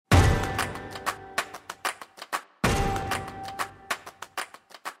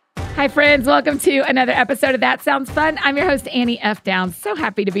Hi, friends. Welcome to another episode of That Sounds Fun. I'm your host, Annie F. Downs. So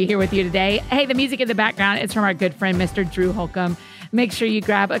happy to be here with you today. Hey, the music in the background is from our good friend, Mr. Drew Holcomb. Make sure you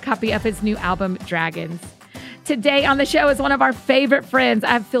grab a copy of his new album, Dragons. Today on the show is one of our favorite friends.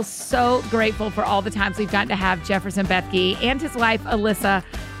 I feel so grateful for all the times we've gotten to have Jefferson Bethke and his wife, Alyssa,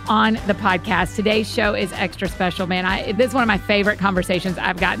 on the podcast. Today's show is extra special, man. This is one of my favorite conversations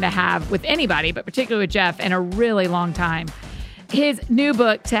I've gotten to have with anybody, but particularly with Jeff, in a really long time. His new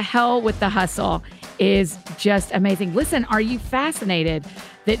book, To Hell with the Hustle, is just amazing. Listen, are you fascinated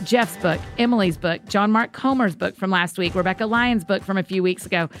that Jeff's book, Emily's book, John Mark Comer's book from last week, Rebecca Lyons' book from a few weeks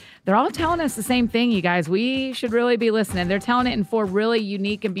ago, they're all telling us the same thing, you guys. We should really be listening. They're telling it in 4 really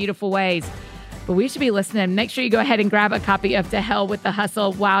unique and beautiful ways, but we should be listening. Make sure you go ahead and grab a copy of To Hell with the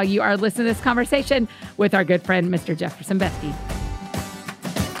Hustle while you are listening to this conversation with our good friend, Mr. Jefferson Bethke.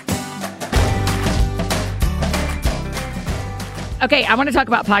 Okay, I want to talk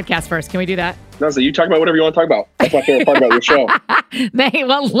about podcasts first. Can we do that? No, so you talk about whatever you want to talk about. That's my favorite part about your show.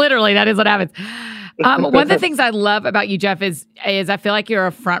 Well, literally, that is what happens. One of the things I love about you, Jeff, is I feel like you're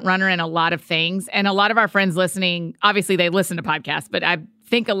a front runner in a lot of things. And a lot of our friends listening, obviously they listen to podcasts, but I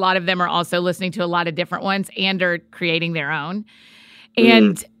think a lot of them are also listening to a lot of different ones and are creating their own.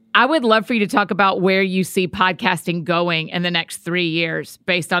 And I would love for you to talk about where you see podcasting going in the next 3 years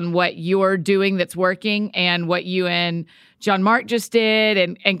based on what you're doing that's working and what you and John Mark just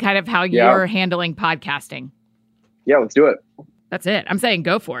did and kind of how you're handling podcasting. Yeah, let's do it. That's it. I'm saying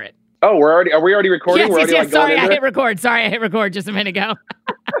go for it. Oh, are we already recording? Yes. Sorry, I hit record just a minute ago.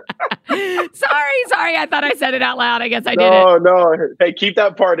 Sorry. I thought I said it out loud. I guess I didn't. No. Hey, keep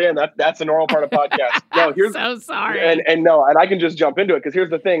that part in. That's the normal part of podcast. No, here's so sorry. And I can just jump into it because here's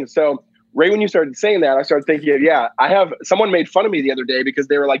the thing. So right when you started saying that, I started thinking, someone made fun of me the other day because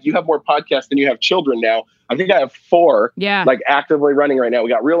they were like, you have more podcasts than you have children now. I think I have 4 like actively running right now. We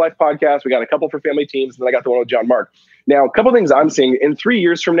got Real Life Podcasts. We got a couple for family teams. And then I got the one with John Mark. Now, a couple of things I'm seeing in 3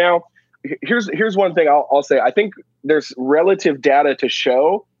 years from now. Here's one thing I'll say. I think there's relative data to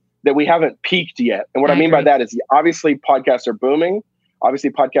show that we haven't peaked yet. And what I mean by that is obviously podcasts are booming. Obviously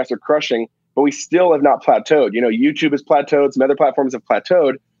podcasts are crushing, but we still have not plateaued. You know, YouTube has plateaued. Some other platforms have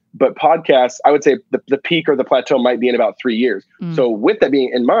plateaued. But podcasts, I would say the peak or the plateau might be in about 3 years. So with that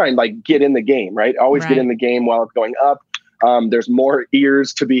being in mind, like get in the game, right? Always get in the game while it's going up. There's more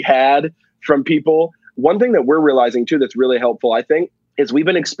ears to be had from people. One thing that we're realizing too that's really helpful, I think, is we've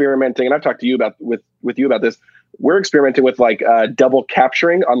been experimenting, and I've talked to you about with you about this. We're experimenting with like double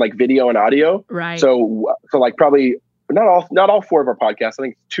capturing on like video and audio. Right. So like probably not all 4 of our podcasts. I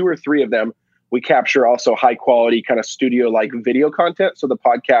think 2 or 3 of them. We capture also high quality kind of studio like video content. So the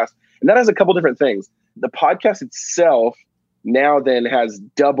podcast, and that has a couple different things. The podcast itself now then has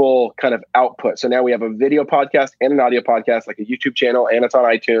double kind of output. So now we have a video podcast and an audio podcast, like a YouTube channel, and it's on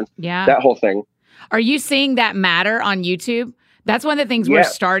iTunes. Yeah. That whole thing. Are you seeing that matter on YouTube? That's one of the things we're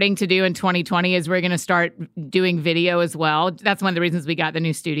starting to do in 2020 is we're going to start doing video as well. That's one of the reasons we got the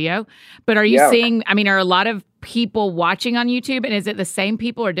new studio. But are you seeing, are a lot of people watching on YouTube, and is it the same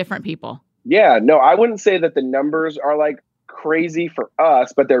people or different people? Yeah, no, I wouldn't say that the numbers are like crazy for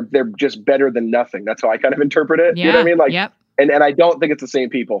us, but they're just better than nothing. That's how I kind of interpret it. Yeah, you know what I mean? Like, and I don't think it's the same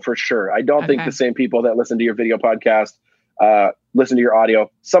people for sure. I don't think the same people that listen to your video podcast, listen to your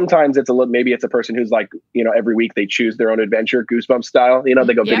audio. Sometimes maybe it's a person who's like, every week they choose their own adventure, Goosebumps style. They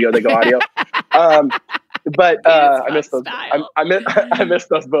go video, they go audio. But I miss those. I miss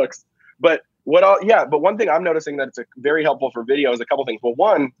those books. But but one thing I'm noticing that it's very helpful for video is a couple things. Well,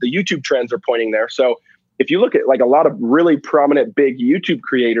 one, the YouTube trends are pointing there. So if you look at like a lot of really prominent big YouTube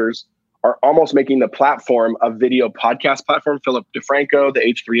creators are almost making the platform a video podcast platform. Philip DeFranco, the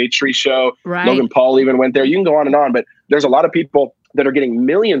H3H3 show, Logan Paul even went there. You can go on, but there's a lot of people that are getting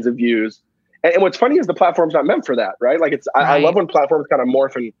millions of views. And what's funny is the platform's not meant for that, right? Like I love when platforms kind of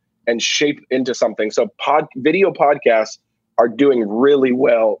morph and shape into something. So video podcasts are doing really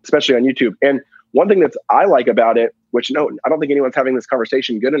well, especially on YouTube. And one thing that I like about it, which I don't think anyone's having this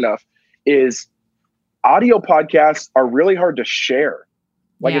conversation good enough, is audio podcasts are really hard to share.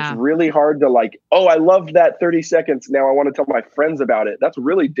 Like it's really hard to like, oh, I love that 30 seconds. Now I want to tell my friends about it. That's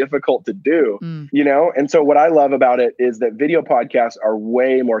really difficult to do, And so what I love about it is that video podcasts are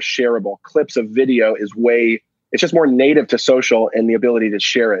way more shareable. Clips of video it's just more native to social and the ability to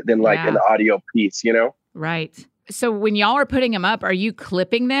share it than like an audio piece, Right. So when y'all are putting them up, are you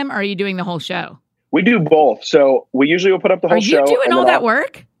clipping them or are you doing the whole show? We do both. So we usually will put up the whole show. Are you doing all that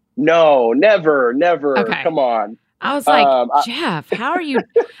work? No, never. Okay. Come on. I was like, Jeff, how are you?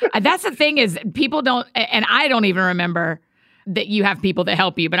 That's the thing is people don't, and I don't even remember that you have people that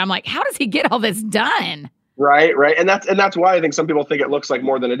help you, but I'm like, how does he get all this done? Right. And that's why I think some people think it looks like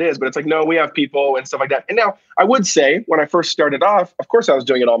more than it is, but it's like, no, we have people and stuff like that. And now I would say when I first started off, of course I was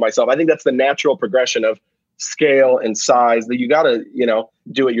doing it all myself. I think that's the natural progression of scale and size, that you got to,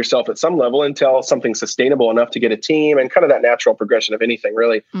 do it yourself at some level until something's sustainable enough to get a team, and kind of that natural progression of anything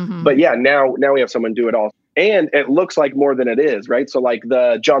really. Mm-hmm. But yeah, now we have someone do it all, and it looks like more than it is. Right. So like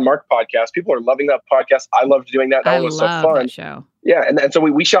the John Mark podcast, people are loving that podcast. I loved doing that. That was so fun. That show. Yeah. And so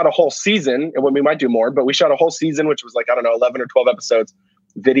we shot a whole season, and we might do more, but we shot a whole season, which was like, I don't know, 11 or 12 episodes,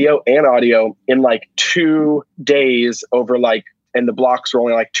 video and audio, in like 2 days over like, and the blocks were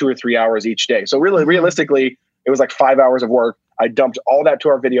only like 2 or 3 hours each day. So really, realistically, it was like 5 hours of work. I dumped all that to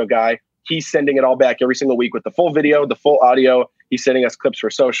our video guy. He's sending it all back every single week with the full video, the full audio. He's sending us clips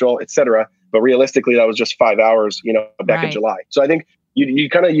for social, etc. But realistically, that was just 5 hours, back in July. So I think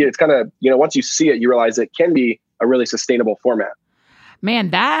it's kind of, once you see it, you realize it can be a really sustainable format.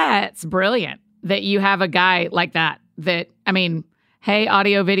 Man, that's brilliant that you have a guy like that. Hey,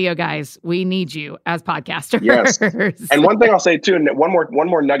 audio video guys, we need you as podcasters. Yes. And one thing I'll say too, and one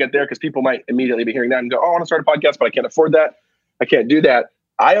more nugget there, because people might immediately be hearing that and go, oh, I want to start a podcast, but I can't afford that. I can't do that.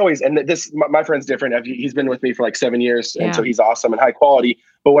 I always, and this, my friend's different. He's been with me for like 7 years. And so he's awesome and high quality.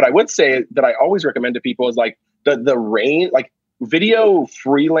 But what I would say that I always recommend to people is like the range, like video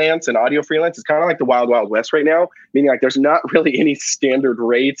freelance and audio freelance is kind of like the wild, wild west right now. Meaning like there's not really any standard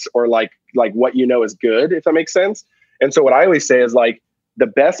rates or like what is good, if that makes sense. And so what I always say is like, the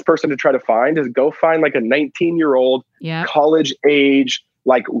best person to try to find is go find like a 19-year-old college age,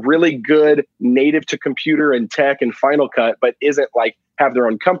 like really good native to computer and tech and Final Cut, but isn't like have their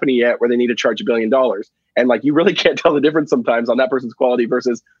own company yet where they need to charge $1 billion. And like, you really can't tell the difference sometimes on that person's quality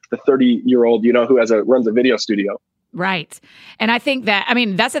versus the 30-year-old, who runs a video studio. Right. And I think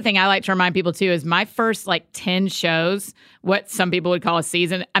that's the thing I like to remind people too, is my first like 10 shows, what some people would call a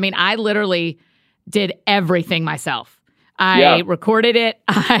season. I literally did everything myself. I recorded it.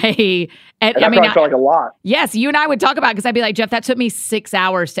 I felt like a lot. Yes, you and I would talk about it, because I'd be like, Jeff, that took me 6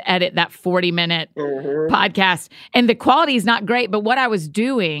 hours to edit that 40-minute podcast. And the quality is not great. But what I was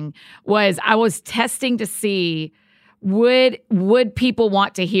doing was I was testing to see, would people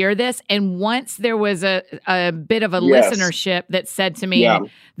want to hear this? And once there was a bit of a listenership that said to me,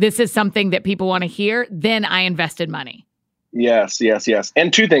 this is something that people want to hear, then I invested money. Yes.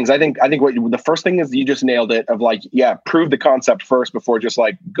 And two things. I think what the first thing is, you just nailed it, of like, prove the concept first before just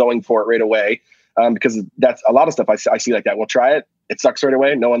like going for it right away. Because that's a lot of stuff I see like that. We'll try it. It sucks right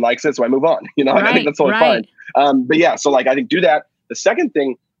away. No one likes it. So I move on, I think that's totally fine. But yeah, so like, I think do that. The second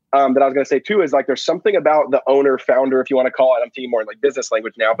thing that I was going to say too, is like, there's something about the owner, founder, if you want to call it, I'm thinking more in like business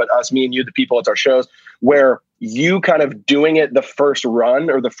language now, but us, me and you, the people, it's our shows, where you kind of doing it the first run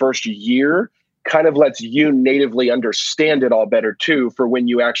or the first year kind of lets you natively understand it all better too, for when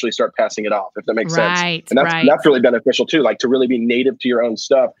you actually start passing it off, if that makes sense. And that's really beneficial too, like to really be native to your own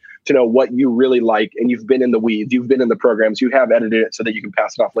stuff, to know what you really like, and you've been in the weeds, you've been in the programs, you have edited it so that you can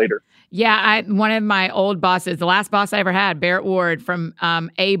pass it off later. Yeah, one of my old bosses, the last boss I ever had, Barrett Ward from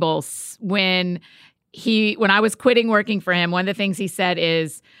Able, when I was quitting working for him, one of the things he said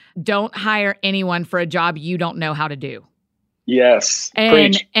is, don't hire anyone for a job you don't know how to do. Yes.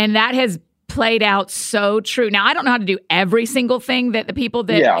 And that has played out so true. Now, I don't know how to do every single thing that the people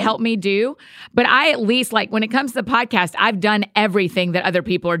that help me do, but I at least, like, when it comes to the podcast, I've done everything that other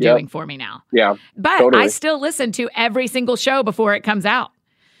people are doing for me now. Yeah. But totally. I still listen to every single show before it comes out.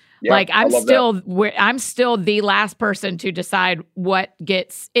 Yeah, like I'm still the last person to decide what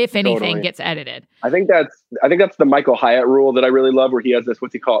gets, if anything, gets edited. I think that's the Michael Hyatt rule that I really love, where he has this,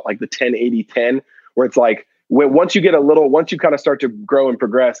 what's he call it, like the 10-80-10, where it's like, once you kind of start to grow and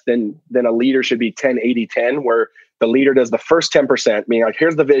progress, then a leader should be 10-80-10, where the leader does the first 10%, meaning like,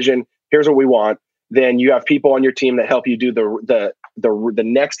 here's the vision, here's what we want. Then you have people on your team that help you do the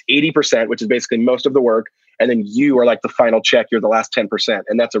next 80%, which is basically most of the work. And then you are like the final check. You're the last 10%.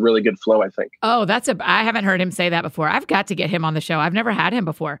 And that's a really good flow, I think. Oh, I haven't heard him say that before. I've got to get him on the show. I've never had him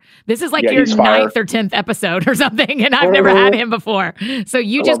before. This is like your 9th or 10th episode or something. And I've never had him before. So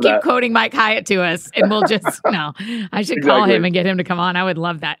you just keep quoting Mike Hyatt to us, and we'll just, I should call him and get him to come on. I would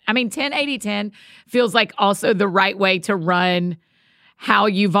love that. I mean, 10-80-10 feels like also the right way to run how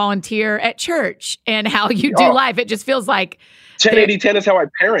you volunteer at church and how you do life. It just feels like 10-80-10 is how I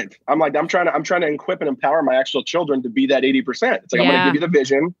parent. I'm trying to equip and empower my actual children to be that 80%. It's like, I'm going to give you the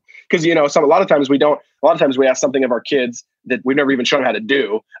vision. Because, a lot of times we ask something of our kids that we've never even shown them how to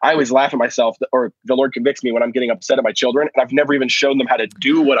do. I always laugh at myself, or the Lord convicts me when I'm getting upset at my children, and I've never even shown them how to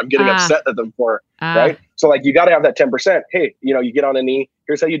do what I'm getting upset at them for. Right. So like, you got to have that 10%. Hey, you get on a knee.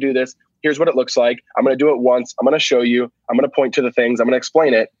 Here's how you do this. Here's what it looks like. I'm going to do it once. I'm going to show you. I'm going to point to the things. I'm going to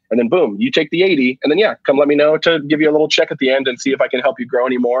explain it. And then boom, you take the 80. And then, come let me know to give you a little check at the end and see if I can help you grow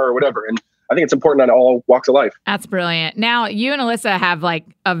any more or whatever. And I think it's important on all walks of life. That's brilliant. Now, you and Alyssa have like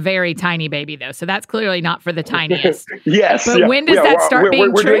a very tiny baby, though. So that's clearly not for the tiniest. Yes. But when does that start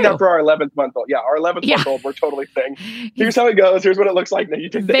being we're true? Doing that for our 11th month old. Yeah, our 11th month old, we're totally saying, here's how it goes. Here's what it looks like. Now you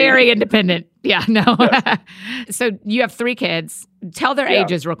take the very 80. Independent. Yeah, no. Yes. So you have 3 kids. Tell their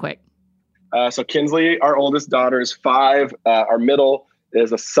ages real quick. So Kinsley, our oldest daughter, is 5. Our middle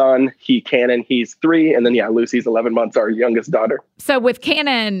is a son. Cannon, he's 3. And then, Lucy's 11 months, our youngest daughter. So with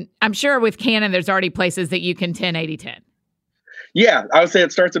Cannon, I'm sure with Cannon, there's already places that you can 10-80-10. Yeah, I would say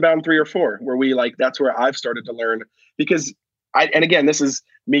it starts about in 3 or 4 where that's where I've started to learn because and again, this is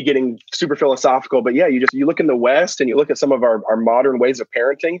me getting super philosophical, but you look in the West and you look at some of our modern ways of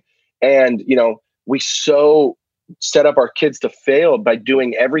parenting and, we so set up our kids to fail by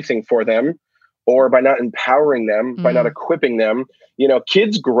doing everything for them or by not empowering them, by not equipping them.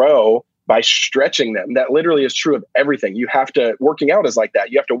 Kids grow by stretching them. That literally is true of everything. Working out is like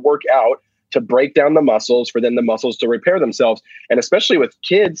that. You have to work out to break down the muscles for then the muscles to repair themselves. And especially with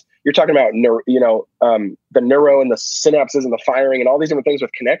kids, you're talking about, the neuro and the synapses and the firing and all these different things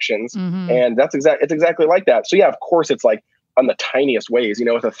with connections. And it's exactly like that. So of course it's like on the tiniest ways,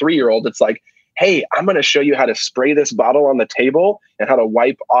 with a 3-year-old, it's like, hey, I'm going to show you how to spray this bottle on the table and how to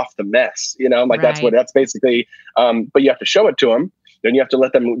wipe off the mess. That's basically, but you have to show it to them. Then you have to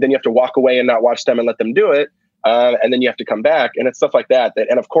then you have to walk away and not watch them and let them do it. And then you have to come back and it's stuff like that.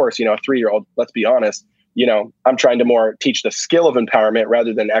 And of course, a 3-year-old, let's be honest, I'm trying to more teach the skill of empowerment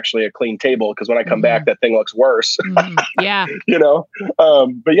rather than actually a clean table. Cause when I come back, that thing looks worse. Yeah. But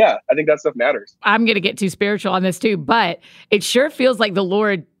I think that stuff matters. I'm going to get too spiritual on this too, but it sure feels like the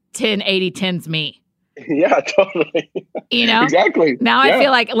Lord 10-80-10s me. Yeah, totally. Exactly. Now I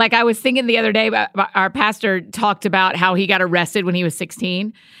feel like I was thinking the other day about our pastor talked about how he got arrested when he was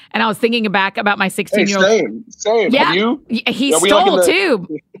 16. And I was thinking back about my 16-year-old. Same. Yeah. Have you? He stole too.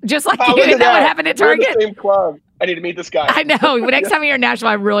 Just like you. Isn't that what happened at Target? We're in the same club. I need to meet this guy. I know. Next time you're in Nashville,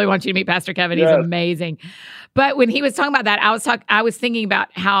 I really want you to meet Pastor Kevin. He's amazing. But when he was talking about that, I was thinking about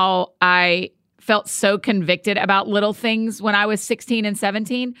how I felt so convicted about little things when I was 16 and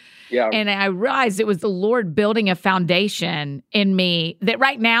 17. Yeah. And I realized it was the Lord building a foundation in me that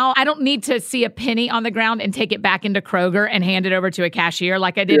right now I don't need to see a penny on the ground and take it back into Kroger and hand it over to a cashier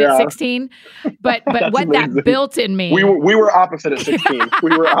like I did at 16. But what amazing. That built in me. We were opposite at 16.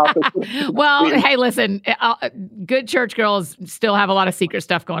 We were opposite. Well, hey, listen, good church girls still have a lot of secret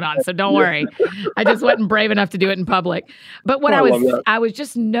stuff going on. So don't worry. I just wasn't brave enough to do it in public. But what I was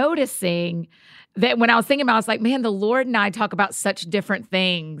just noticing that when I was thinking about it, I was like, man, the Lord and I talk about such different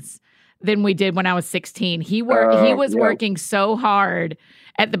things than we did when I was 16. He was working so hard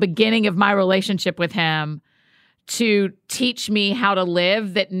at the beginning of my relationship with him to teach me how to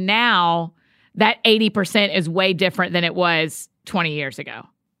live that now that 80% is way different than it was 20 years ago.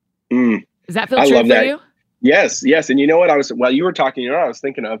 Does that feel true for you? Yes. And you know what? While you were talking, I was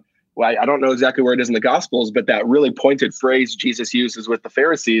thinking of, I don't know exactly where it is in the Gospels, but that really pointed phrase Jesus uses with the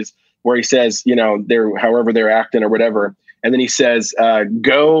Pharisees where he says, however they're acting or whatever. And then he says,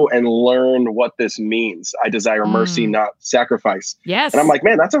 go and learn what this means. I desire mercy, not sacrifice. Yes. And I'm like,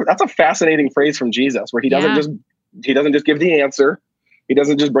 man, that's a fascinating phrase from Jesus where he doesn't just give the answer. He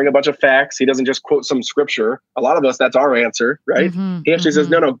doesn't just bring a bunch of facts. He doesn't just quote some scripture. A lot of us, that's our answer, right? He actually says,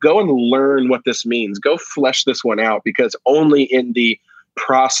 no, go and learn what this means. Go flesh this one out because only in the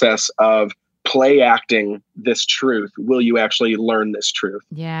process of play acting this truth will you actually learn this truth.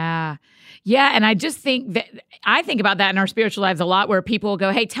 Yeah. And I just think that I think about that in our spiritual lives a lot where people will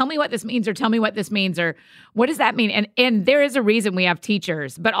go, hey, tell me what this means or tell me what this means or what does that mean? And there is a reason we have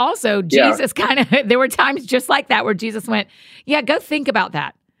teachers, but also Jesus there were times just like that where Jesus went, go think about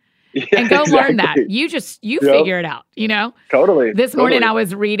that. And go learn that. You figure it out, Totally. This morning I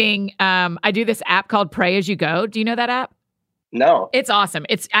was reading, I do this app called Pray As You Go. Do you know that app? No. It's awesome.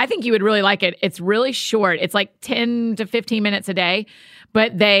 I think you would really like it. It's really short. It's like 10 to 15 minutes a day,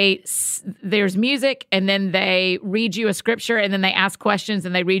 but there's music and then they read you a scripture and then they ask questions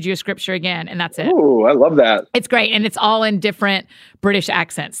and they read you a scripture again and that's it. Ooh, I love that. It's great. And it's all in different British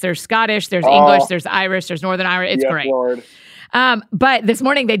accents. There's Scottish, there's English, there's Irish, there's Northern Irish. It's great. Lord. But this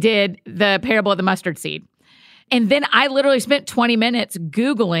morning they did the parable of the mustard seed. And then I literally spent 20 minutes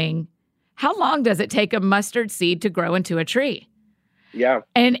Googling how long does it take a mustard seed to grow into a tree? Yeah.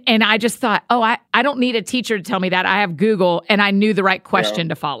 And I just thought, I don't need a teacher to tell me that. I have Google and I knew the right question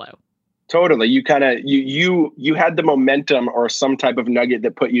to follow. Totally. You kind of, you had the momentum or some type of nugget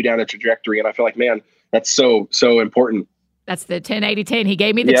that put you down a trajectory. And I feel like, man, that's so important. That's the 10, 80, 10. He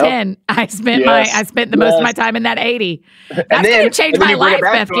gave me the Yep. 10. I spent the most of my time in that 80. That's going to change my life,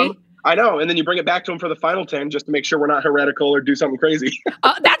 Bethke. I know. And then you bring it back to him for the final 10 just to make sure we're not heretical or do something crazy.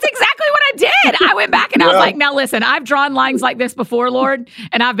 That's exactly what I did. I went back and I was like, now listen, I've drawn lines like this before, Lord,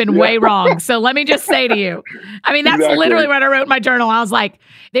 and I've been way wrong. So let me just say to you, I mean, that's literally what I wrote in my journal. I was like,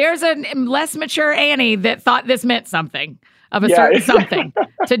 there's a less mature Annie that thought this meant something of a certain something.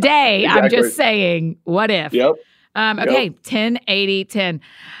 Today, I'm just saying, what if? Yep. Okay, 10, 80, 10.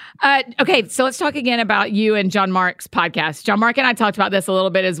 Okay, so let's talk again about you and John Mark's podcast. John Mark and I talked about this a little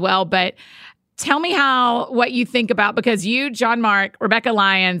bit as well, but tell me what you think about, because you, John Mark, Rebecca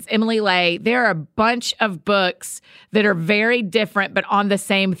Lyons, Emily Lay, there are a bunch of books that are very different, but on the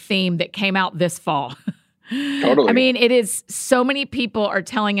same theme that came out this fall. Totally. I mean, it is so many people are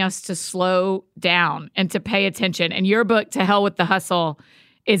telling us to slow down and to pay attention. And your book, To Hell with the Hustle,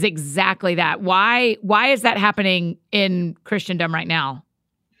 is exactly that. Why is that happening in Christendom right now?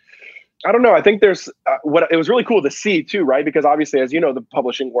 I don't know. I think there's it was really cool to see too, right? Because obviously, as you know, the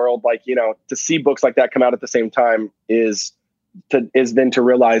publishing world, like, you know, to see books like that come out at the same time is then to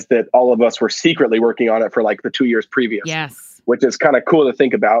realize that all of us were secretly working on it for like the 2 years previous. Yes. Which is kind of cool to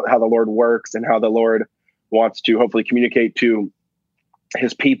think about how the Lord works and how the Lord wants to hopefully communicate to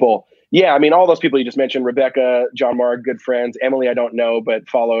his people. Yeah. I mean, all those people you just mentioned, Rebecca, John Mark, good friends. Emily, I don't know, but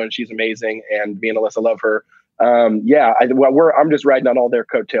follow, and she's amazing. And me and Alyssa love her. I'm just riding on all their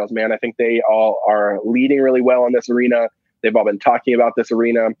coattails, man. I think they all are leading really well in this arena. They've all been talking about this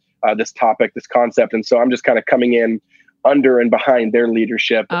arena, this topic, this concept. And so I'm just kind of coming in under and behind their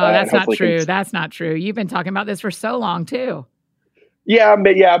leadership. Oh, that's not true. That's not true. You've been talking about this for so long too. Yeah,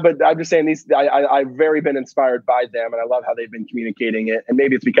 but I'm just saying I've very been inspired by them, and I love how they've been communicating it. And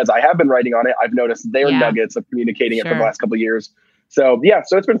maybe it's because I have been writing on it. I've noticed their nuggets of communicating it for the last couple of years. So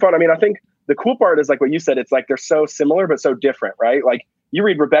it's been fun. I mean, I think the cool part is like what you said, it's like they're so similar, but so different, right? Like you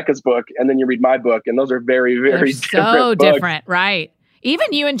read Rebecca's book and then you read my book, and those are very, very different. So different, right?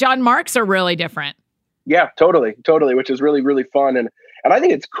 Even you and John Mark's are really different. Yeah, totally. Which is really, really fun. And I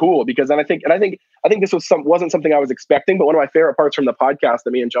think it's cool because I think this wasn't something I was expecting, but one of my favorite parts from the podcast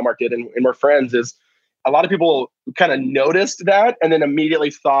that me and John Mark did and we're friends is a lot of people kind of noticed that and then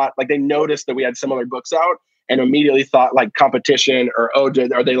immediately thought, like, they noticed that we had similar books out and immediately thought like competition or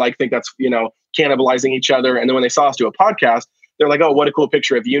they like think that's, you know, cannibalizing each other. And then when they saw us do a podcast, they're like, oh, what a cool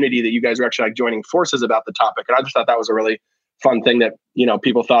picture of unity that you guys are actually like joining forces about the topic. And I just thought that was a really fun thing that, you know,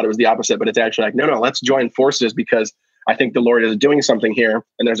 people thought it was the opposite, but it's actually like, no, let's join forces because I think the Lord is doing something here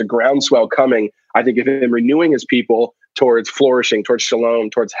and there's a groundswell coming. I think of him renewing his people towards flourishing, towards shalom,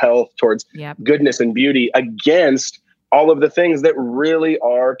 towards health, towards goodness and beauty against all of the things that really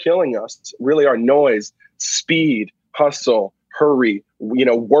are killing us, really are noise, speed, hustle, hurry, you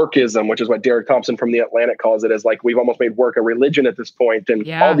know, workism, which is what Derek Thompson from The Atlantic calls it, as like we've almost made work a religion at this point. And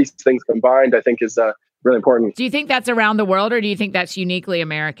all these things combined, I think is really important. Do you think that's around the world or do you think that's uniquely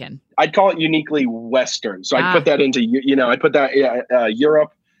American? I'd call it uniquely Western. So I'd put that into,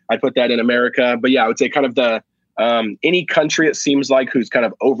 Europe. I'd put that in America. But yeah, I would say kind of the any country it seems like who's kind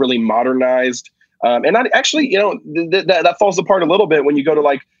of overly modernized. And that actually, you know, that falls apart a little bit when you go to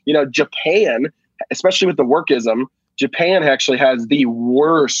like, you know, Japan, especially with the workism. Japan actually has the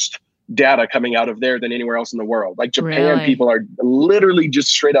worst data coming out of there than anywhere else in the world. Like Japan, people are literally just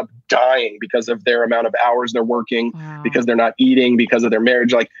straight up dying because of their amount of hours they're working, because they're not eating, because of their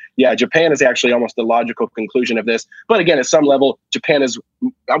marriage. Like, yeah, Japan is actually almost the logical conclusion of this. But again, at some level, Japan is,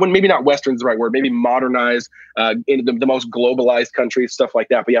 maybe not Western is the right word, maybe modernized, in the most globalized countries, stuff like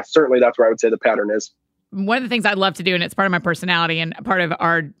that. But yeah, certainly that's where I would say the pattern is. One of the things I'd love to do, and it's part of my personality and part of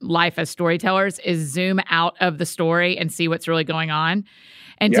our life as storytellers, is zoom out of the story and see what's really going on.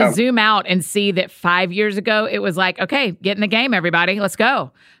 And to zoom out and see that 5 years ago, it was like, okay, get in the game, everybody. Let's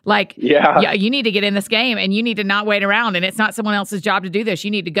go. Like, you need to get in this game and you need to not wait around. And it's not someone else's job to do this.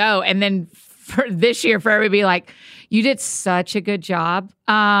 You need to go. And then for this year, for everybody to be like, you did such a good job.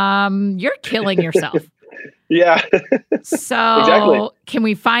 You're killing yourself. Yeah. So exactly. Can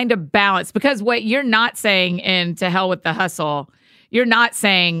we find a balance? Because what you're not saying in To Hell with the Hustle, you're not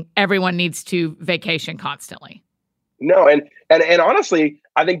saying everyone needs to vacation constantly. No. And honestly,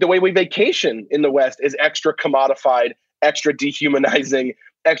 I think the way we vacation in the West is extra commodified, extra dehumanizing,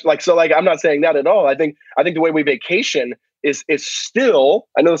 I'm not saying that at all. I think the way we vacation is still,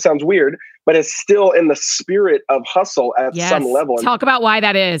 I know this sounds weird, but it's still in the spirit of hustle at some level. Talk about why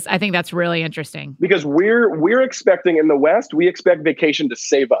that is. I think that's really interesting. Because we're expecting in the West, we expect vacation to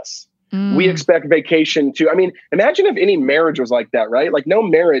save us. We expect vacation to, imagine if any marriage was like that, right? Like no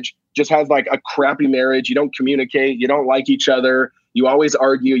marriage just has like a crappy marriage. You don't communicate. You don't like each other. You always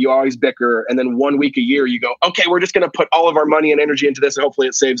argue, you always bicker. And then 1 week a year, you go, okay, we're just going to put all of our money and energy into this and hopefully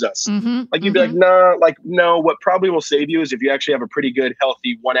it saves us. Like you'd be like, no, what probably will save you is if you actually have a pretty good,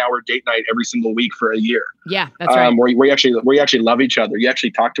 healthy 1 hour date night every single week for a year. Yeah, that's right. Where you actually love each other. You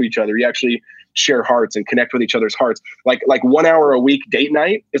actually talk to each other. You actually share hearts and connect with each other's hearts. Like 1 hour a week date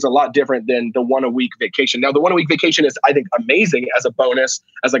night is a lot different than the 1 a week vacation. Now, the 1 a week vacation is, I think, amazing as a bonus,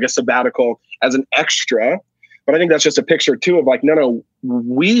 as like a sabbatical, as an extra. But I think that's just a picture too of like, no,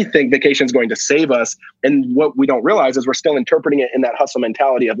 we think vacation is going to save us. And what we don't realize is we're still interpreting it in that hustle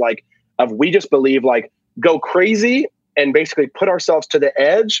mentality of we just believe like go crazy and basically put ourselves to the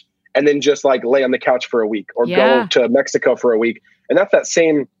edge and then just like lay on the couch for a week or go to Mexico for a week. And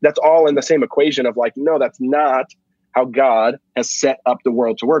that's all in the same equation of like, no, that's not how God has set up the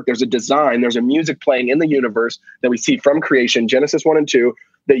world to work. There's a design, there's a music playing in the universe that we see from creation, Genesis 1 and 2,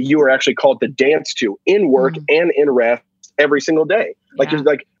 that you are actually called to dance to in work and in rest every single day.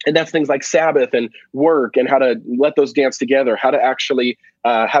 And that's things like Sabbath and work and how to let those dance together, how to actually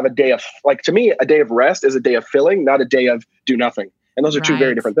have a day of, like, to me, a day of rest is a day of filling, not a day of do nothing. And those are two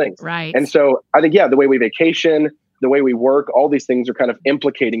very different things. Right. And so I think, the way we vacation, the way we work, all these things are kind of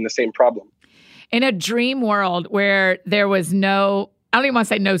implicating the same problem. In a dream world where there was no, I don't even want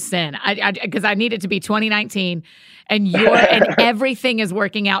to say no sin, because I need it to be 2019 and and everything is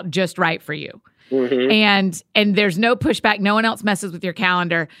working out just right for you. And there's no pushback. No one else messes with your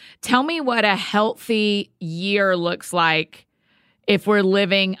calendar. Tell me what a healthy year looks like if we're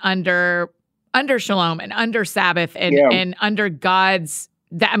living under Shalom and under Sabbath and under God's.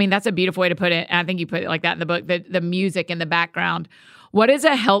 That's a beautiful way to put it. And I think you put it like that in the book. The music in the background. What does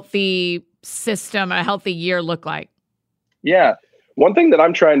a healthy system, a healthy year look like? Yeah. One thing that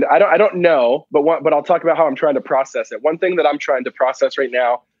I'm trying to, I don't know, but I'll talk about how I'm trying to process it. One thing that I'm trying to process right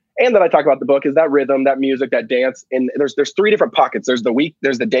now, and that I talk about in the book, is that rhythm, that music, that dance. And there's 3 different pockets. There's the week,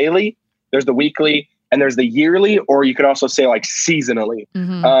 there's the daily, there's the weekly, and there's the yearly, or you could also say like seasonally.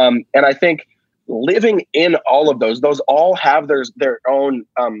 And I think living in all of those all have their own,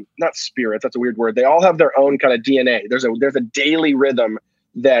 not spirits, that's a weird word. They all have their own kind of DNA. There's a daily rhythm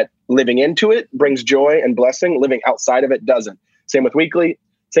that living into it brings joy and blessing. Living outside of it doesn't. Same with weekly,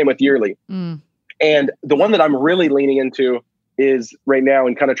 same with yearly. And the one that I'm really leaning into is right now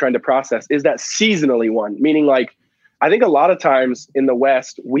and kind of trying to process is that seasonally one, meaning like, I think a lot of times in the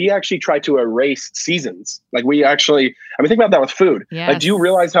West, we actually try to erase seasons. Like think about that with food. Yes. Like, do you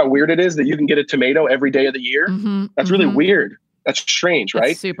realize how weird it is that you can get a tomato every day of the year? That's really weird. That's strange, right?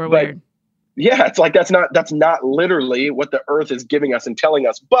 That's super weird. Yeah, it's like, that's not literally what the earth is giving us and telling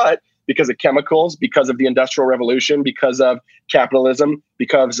us, but because of chemicals, because of the Industrial Revolution, because of capitalism,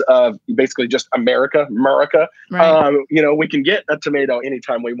 because of basically just America, right. We can get a tomato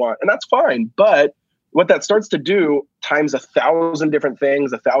anytime we want, and that's fine. But what that starts to do times 1,000 different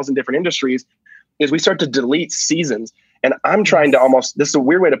things, 1,000 different industries, is we start to delete seasons. And I'm trying to this is a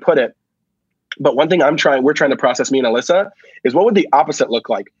weird way to put it, but one thing we're trying to process, me and Alyssa, is what would the opposite look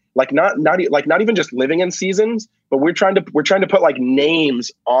like? Like not even just living in seasons, but we're trying to put like names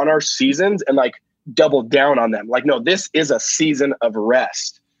on our seasons and like double down on them. Like, no, this is a season of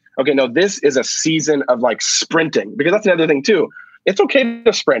rest. Okay, no, this is a season of like sprinting, because that's another thing too. It's okay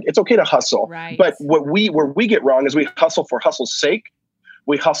to sprint. It's okay to hustle. Right. But where we get wrong is we hustle for hustle's sake.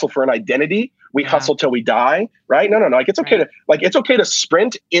 We hustle for an identity. We hustle till we die. Right? No. Like, it's okay it's okay to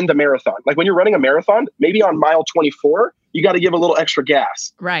sprint in the marathon. Like, when you're running a marathon, maybe on mile 24, you got to give a little extra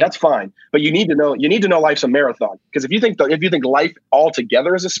gas. Right. That's fine. But you need to know life's a marathon. Because if you think life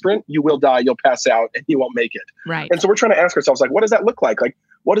altogether is a sprint, you will die, you'll pass out, and you won't make it. Right. And so we're trying to ask ourselves, like, what does that look like? Like,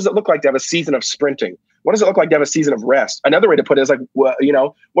 what does it look like to have a season of sprinting? What does it look like to have a season of rest? Another way to put it is like, what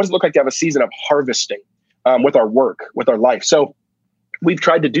does it look like to have a season of harvesting with our work, with our life? So we've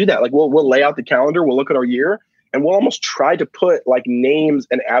tried to do that. Like, we'll lay out the calendar, we'll look at our year, and we'll almost try to put like names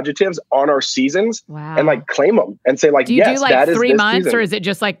and adjectives on our seasons and like claim them and say like, do you yes, do like that is 3 months season. Or is it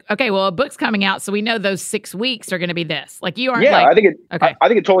just like, okay, well, a book's coming out, so we know those 6 weeks are going to be this. Like, you aren't I think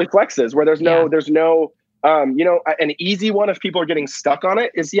it totally flexes where there's no an easy one if people are getting stuck on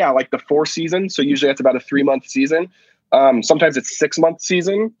it is like the 4 seasons. So usually that's about a 3-month season. Sometimes it's 6-month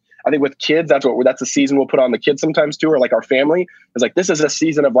season. I think with kids, that's a season we'll put on the kids sometimes too, or like our family is like, this is a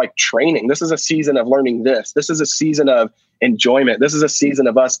season of like training. This is a season of learning this. This is a season of enjoyment. This is a season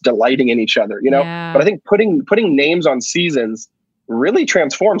of us delighting in each other, Yeah. But I think putting names on seasons really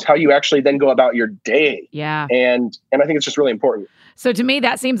transforms how you actually then go about your day. Yeah. And I think it's just really important. So to me,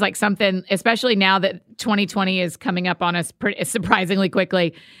 that seems like something, especially now that 2020 is coming up on us surprisingly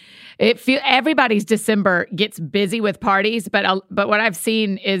quickly. Everybody's December gets busy with parties, but what I've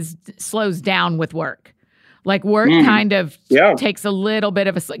seen is slows down with work. Like work kind of takes a little bit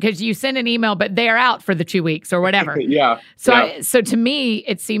of a, because you send an email, but they're out for the 2 weeks or whatever. So to me,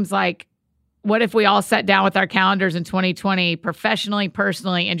 it seems like, what if we all sat down with our calendars in 2020, professionally,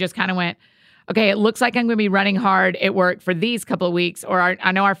 personally, and just kind of went, okay, it looks like I'm going to be running hard at work for these couple of weeks, or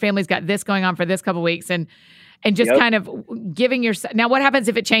I know our family's got this going on for this couple of weeks, and just kind of giving yourself. Now, what happens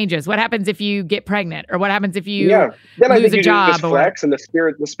if it changes? What happens if you get pregnant, or what happens if you then lose a job? Just flex, and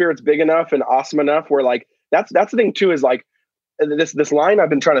the spirit's big enough and awesome enough where like that's the thing too, is like this line I've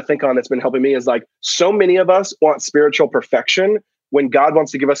been trying to think on that's been helping me is like, so many of us want spiritual perfection when God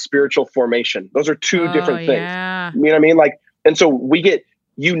wants to give us spiritual formation. Those are two different things. Yeah. You know what I mean? Like, and so we get,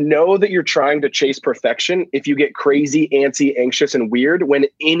 that you're trying to chase perfection if you get crazy, antsy, anxious, and weird when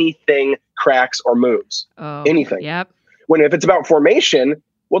anything cracks or moves. Anything. Yep. When if it's about formation,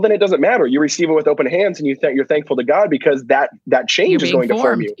 well, then it doesn't matter. You receive it with open hands, and you're thankful to God because that change is going to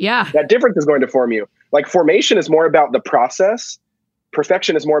form you. Yeah. That difference is going to form you. Like formation is more about the process.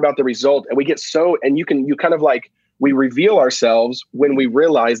 Perfection is more about the result. And we get we reveal ourselves when we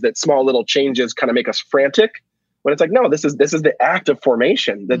realize that small little changes kind of make us frantic. When it's like, no, this is the act of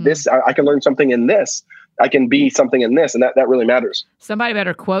formation, that I can learn something in this. I can be something in this. And that really matters. Somebody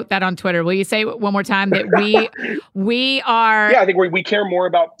better quote that on Twitter. Will you say it one more time, that we are. Yeah, I think we care more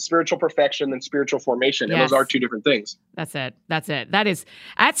about spiritual perfection than spiritual formation. Yes. And those are two different things. That's it.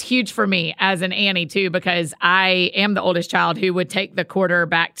 That's huge for me as an Annie too, because I am the oldest child who would take the quarter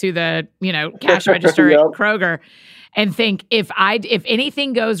back to the, cash register at Kroger and think, if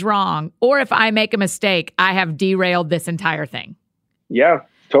anything goes wrong, or if I make a mistake, I have derailed this entire thing. Yeah,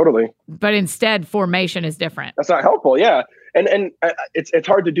 totally. But instead, formation is different. That's not helpful. Yeah. And it's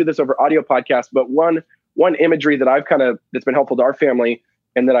hard to do this over audio podcasts, but one imagery that that's been helpful to our family,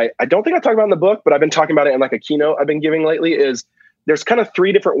 and that I don't think I talk about in the book, but I've been talking about it in like a keynote I've been giving lately, is there's kind of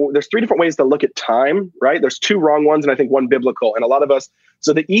three different ways to look at time, right? There's two wrong ones, and I think one biblical. And a lot of us,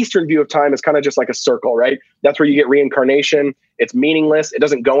 so the Eastern view of time is kind of just like a circle, right? That's where you get reincarnation. It's meaningless. It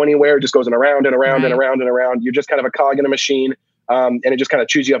doesn't go anywhere. It just goes around and around and around and around. You're just kind of a cog in a machine, and it just kind of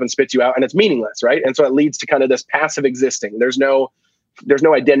chews you up and spits you out, and it's meaningless, right? And so it leads to kind of this passive existing. There's no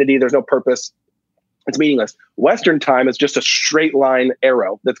identity. There's no purpose. It's meaningless. Western time is just a straight line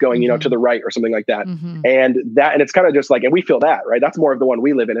arrow that's going, to the right or something like that. Mm-hmm. And it's kind of just like, and we feel that, right? That's more of the one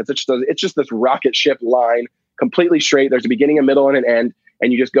we live in. It's just this rocket ship line, completely straight. There's a beginning, a middle, and an end.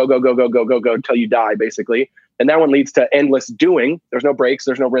 And you just go until you die, basically. And that one leads to endless doing. There's no breaks.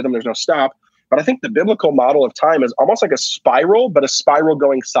 There's no rhythm. There's no stop. But I think the biblical model of time is almost like a spiral, but a spiral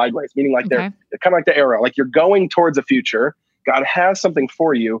going sideways, meaning like they're kind of like the arrow, like you're going towards a future. God has something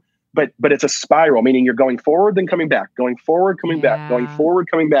for you. But it's a spiral, meaning you're going forward, then coming back, going forward, coming back, going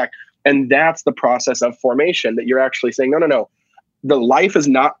forward, coming back. And that's the process of formation, that you're actually saying, no. The life is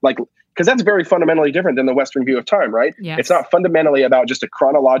not like, because that's very fundamentally different than the Western view of time, right? Yes. It's not fundamentally about just a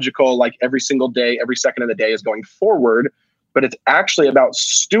chronological, like every single day, every second of the day is going forward, but it's actually about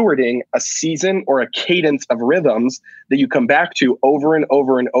stewarding a season or a cadence of rhythms that you come back to over and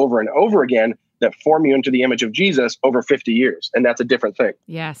over and over and over again, that form you into the image of Jesus over 50 years. And that's a different thing.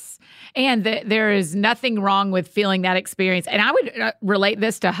 Yes. And there is nothing wrong with feeling that experience. And I would relate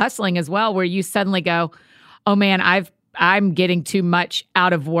this to hustling as well, where you suddenly go, oh man, I'm getting too much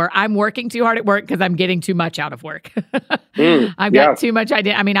out of work. I'm working too hard at work because I'm getting too much out of work. I've got too much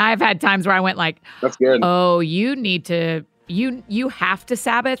idea. I mean, I've had times where I went like, that's good. Oh, you need to, you have to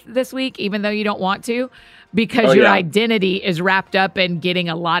Sabbath this week, even though you don't want to, because your identity is wrapped up in getting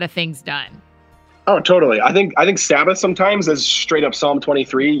a lot of things done. Oh, totally. I think Sabbath sometimes is straight up Psalm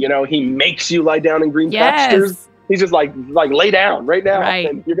 23. He makes you lie down in green pastures. He's just like lay down right now,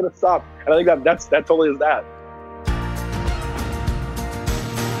 and you're gonna stop. And I think that totally is that.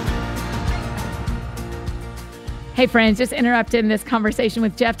 Hey friends, just interrupting this conversation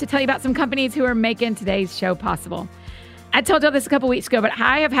with Jeff to tell you about some companies who are making today's show possible. I told you this a couple weeks ago, but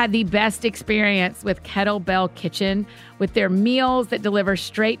I have had the best experience with Kettlebell Kitchen with their meals that deliver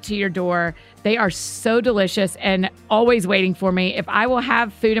straight to your door. They are so delicious and always waiting for me. If I will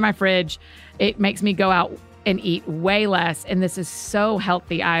have food in my fridge, it makes me go out and eat way less. And this is so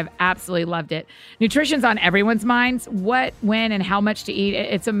healthy. I've absolutely loved it. Nutrition's on everyone's minds. What, when, and how much to eat.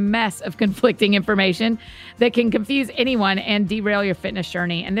 It's a mess of conflicting information that can confuse anyone and derail your fitness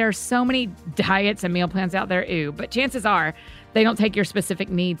journey. And there are so many diets and meal plans out there, but chances are they don't take your specific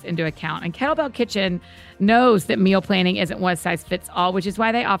needs into account. And Kettlebell Kitchen knows that meal planning isn't one size fits all, which is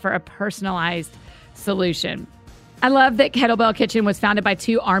why they offer a personalized solution. I love that Kettlebell Kitchen was founded by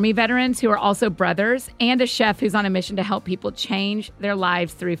 2 Army veterans who are also brothers, and a chef who's on a mission to help people change their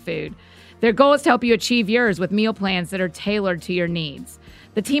lives through food. Their goal is to help you achieve yours with meal plans that are tailored to your needs.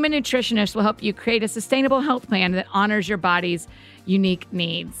 The team of nutritionists will help you create a sustainable health plan that honors your body's unique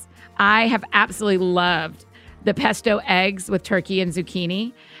needs. I have absolutely loved the pesto eggs with turkey and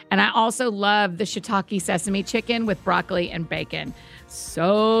zucchini. And I also love the shiitake sesame chicken with broccoli and bacon.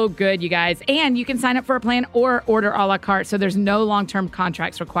 So good, you guys. And you can sign up for a plan or order a la carte, so there's no long-term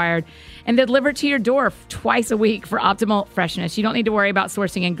contracts required. And they're delivered to your door twice a week for optimal freshness. You don't need to worry about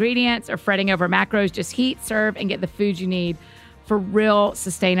sourcing ingredients or fretting over macros. Just heat, serve, and get the food you need for real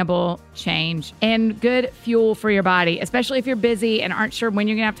sustainable change and good fuel for your body, especially if you're busy and aren't sure when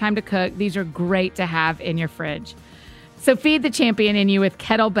you're going to have time to cook. These are great to have in your fridge. So feed the champion in you with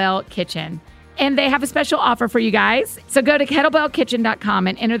Kettlebell Kitchen. And they have a special offer for you guys. So go to kettlebellkitchen.com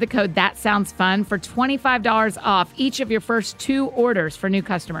and enter the code That Sounds Fun for $25 off each of your first 2 orders for new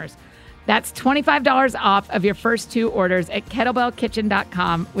customers. That's $25 off of your first 2 orders at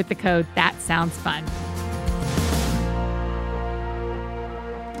kettlebellkitchen.com with the code That Sounds Fun.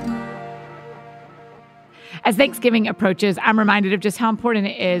 As Thanksgiving approaches, I'm reminded of just how important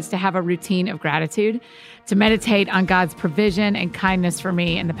it is to have a routine of gratitude, to meditate on God's provision and kindness for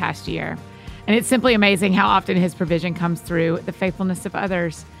me in the past year. And it's simply amazing how often his provision comes through the faithfulness of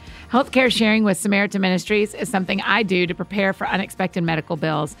others. Healthcare sharing with Samaritan Ministries is something I do to prepare for unexpected medical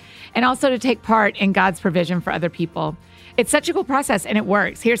bills and also to take part in God's provision for other people. It's such a cool process, and it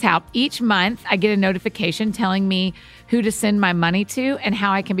works. Here's how. Each month, I get a notification telling me who to send my money to and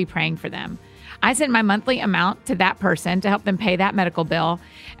how I can be praying for them. I send my monthly amount to that person to help them pay that medical bill,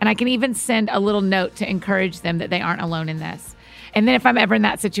 and I can even send a little note to encourage them that they aren't alone in this. And then if I'm ever in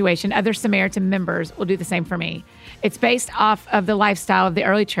that situation, other Samaritan members will do the same for me. It's based off of the lifestyle of the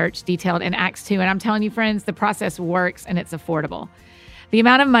early church detailed in Acts 2, and I'm telling you, friends, the process works and it's affordable. The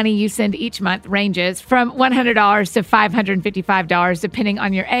amount of money you send each month ranges from $100 to $555, depending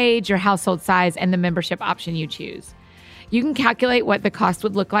on your age, your household size, and the membership option you choose. You can calculate what the cost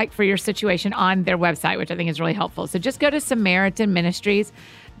would look like for your situation on their website, which I think is really helpful. So just go to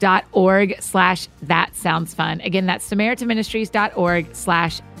SamaritanMinistries.org/thatsoundsfun. Again, that's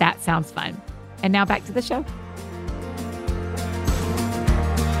SamaritanMinistries.org/thatsoundsfun. And now back to the show.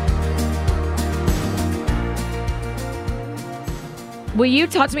 Will you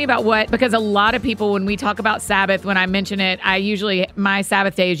talk to me about because a lot of people, when we talk about Sabbath, when I mention it, my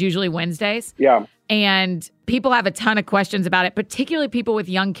Sabbath day is usually Wednesdays. Yeah. And people have a ton of questions about it, particularly people with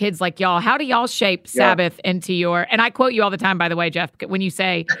young kids like y'all. How do y'all shape Sabbath into your, and I quote you all the time, by the way, Jeff, when you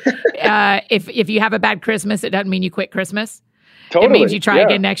say, if you have a bad Christmas, it doesn't mean you quit Christmas. Totally. It means you try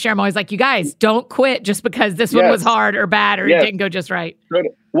again next year. I'm always like, you guys, don't quit just because this one was hard or bad or it didn't go just right.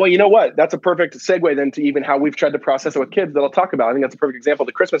 Well, you know what? That's a perfect segue then to even how we've tried to process it with kids that I'll talk about. I think that's a perfect example,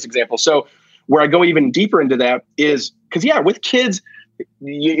 the Christmas example. So where I go even deeper into that is because, with kids,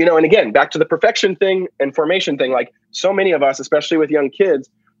 you know, and again, back to the perfection thing and formation thing, like so many of us, especially with young kids,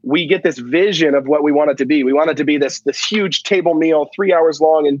 we get this vision of what we want it to be. We want it to be this huge table meal, 3 hours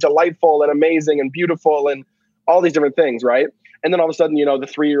long and delightful and amazing and beautiful and all these different things, right? And then all of a sudden, the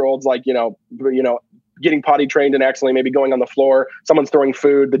 3-year-old's like, getting potty trained and accidentally maybe going on the floor. Someone's throwing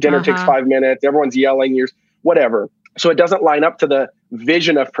food. The dinner takes 5 minutes. Everyone's yelling. Whatever. So it doesn't line up to the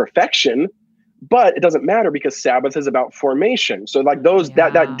vision of perfection, but it doesn't matter because Sabbath is about formation. So like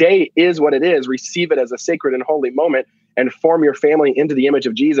that day is what it is. Receive it as a sacred and holy moment and form your family into the image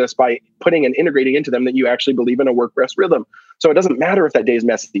of Jesus by putting and integrating into them that you actually believe in a work-rest rhythm. So it doesn't matter if that day is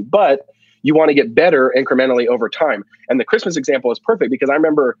messy, but you want to get better incrementally over time. And the Christmas example is perfect because I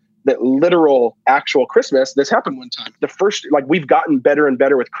remember that literal actual Christmas, this happened one time. The first, we've gotten better and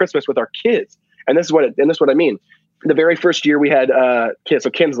better with Christmas with our kids. And this is what I mean. The very first year we had kids,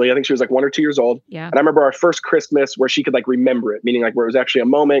 so Kinsley, I think she was like 1 or 2 years old. Yeah. And I remember our first Christmas where she could remember it, meaning where it was actually a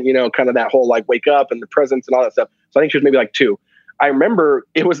moment, kind of that whole wake up and the presents and all that stuff. So I think she was maybe 2. I remember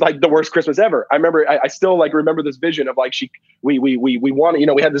it was the worst Christmas ever. I remember, I still remember this vision of we want,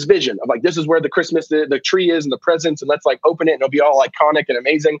 we had this vision of this is where the Christmas, the tree is and the presents and let's open it and it'll be all iconic and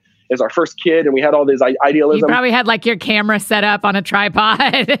amazing as our first kid. And we had all this idealism. You probably had your camera set up on a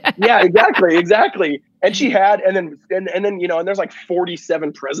tripod. Yeah, exactly. And she had, and then, and there's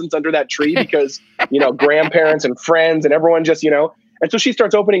 47 presents under that tree because, grandparents and friends and everyone just, and so she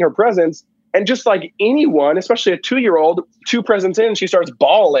starts opening her presents. And just like anyone, especially a 2-year-old, 2 presents in, she starts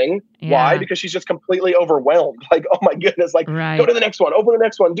bawling. Yeah. Why? Because she's just completely overwhelmed. Oh my goodness, go to the next one, open the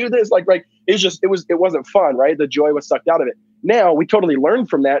next one, do this. It wasn't fun, right? The joy was sucked out of it. Now we totally learned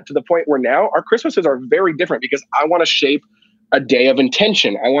from that to the point where now our Christmases are very different because I want to shape a day of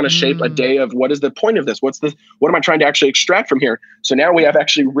intention. I want to shape a day of what is the point of this? What am I trying to actually extract from here? So now we have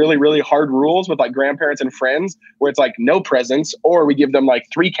actually really, really hard rules with grandparents and friends where it's no presents, or we give them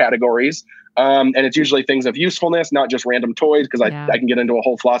 3 categories And it's usually things of usefulness, not just random toys, because I can get into a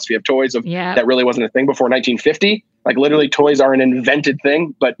whole philosophy of toys that really wasn't a thing before 1950. Like literally toys are an invented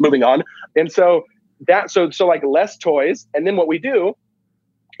thing, but moving on. And so so like less toys. And then what we do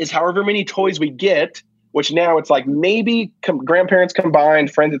is however many toys we get, which now it's like maybe grandparents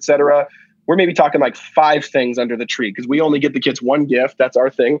combined, friends, etc. We're maybe talking like 5 things under the tree because we only get the kids one gift. That's our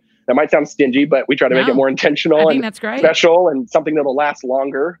thing. That might sound stingy, but we try to make it more intentional and that's great. Special and something that'll last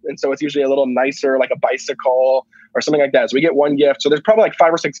longer. And so it's usually a little nicer, like a bicycle or something like that. So we get one gift. So there's probably like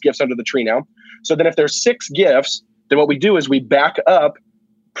 5 or 6 gifts under the tree now. So then if there's 6 gifts, then what we do is we back up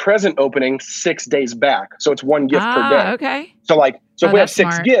present opening 6 days back. So it's 1 gift per day. Okay. So if we have 6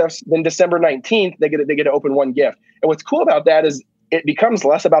 smart. gifts, then December 19th, they get to open 1 gift. And what's cool about that is it becomes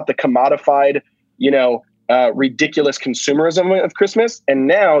less about the commodified, ridiculous consumerism of Christmas. And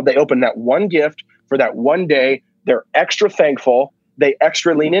now they open that 1 gift for that 1 day. They're extra thankful. They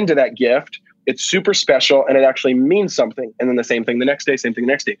extra lean into that gift. It's super special and it actually means something. And then the same thing the next day, same thing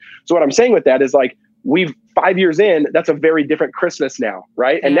the next day. So what I'm saying with that is like, we've 5 years in, that's a very different Christmas now,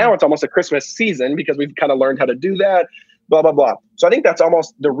 right? And now it's almost a Christmas season because we've kind of learned how to do that, blah, blah, blah. So I think that's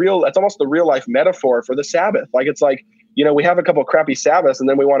almost the real life metaphor for the Sabbath. Like, it's like, we have a couple of crappy Sabbaths and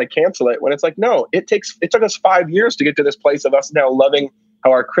then we want to cancel it when it's like, no, it took us 5 years to get to this place of us now loving how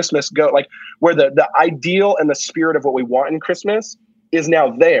our Christmas go, like where the ideal and the spirit of what we want in Christmas is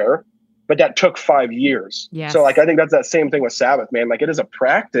now there, but that took 5 years. Yes. So like, I think that's that same thing with Sabbath, man. Like it is a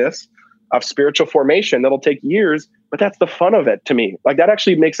practice of spiritual formation that'll take years, but that's the fun of it to me. Like that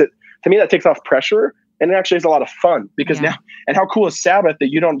actually makes it, to me, that takes off pressure and it actually is a lot of fun because now, and how cool is Sabbath that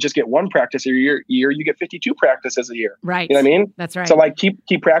you don't just get 1 practice a year, you get 52 practices a year. Right. You know what I mean? That's right. So like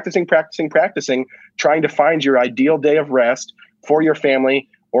keep practicing, trying to find your ideal day of rest for your family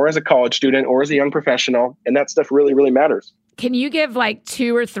or as a college student or as a young professional. And that stuff really, really matters. Can you give like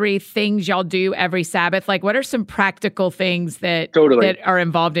 2 or 3 things y'all do every Sabbath? Like what are some practical things that are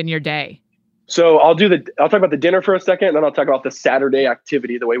involved in your day? So I'll talk about the dinner for a second, and then I'll talk about the Saturday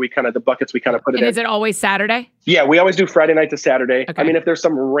activity, the way the buckets we kind of put it in. And is it always Saturday? Yeah, we always do Friday night to Saturday. Okay. I mean, if there's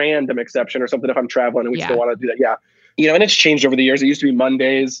some random exception or something, if I'm traveling and we still want to do that, and it's changed over the years. It used to be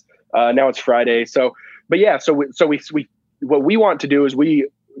Mondays, now it's Friday. So what we want to do is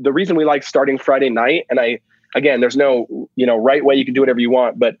the reason we like starting Friday night, and again, there's no, right way you can do whatever you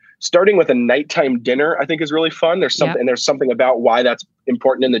want, but starting with a nighttime dinner, I think is really fun. There's something, and there's something about why that's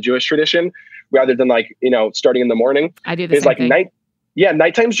important in the Jewish tradition, rather than like, starting in the morning. I do the same thing.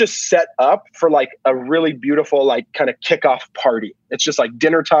 Nighttime's just set up for like a really beautiful, like kind of kickoff party. It's just like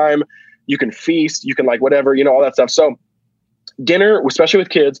dinner time. You can feast, you can like whatever, all that stuff. So dinner, especially with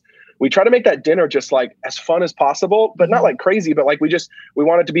kids, we try to make that dinner just like as fun as possible, but not like crazy, but like we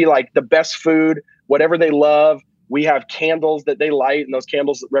want it to be like the best food, whatever they love. We have candles that they light, and those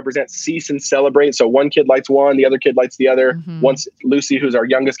candles represent cease and celebrate. So one kid lights one, the other kid lights the other. Mm-hmm. Once Lucy, who's our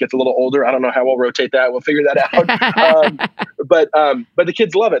youngest, gets a little older, I don't know how we'll rotate that. We'll figure that out. But the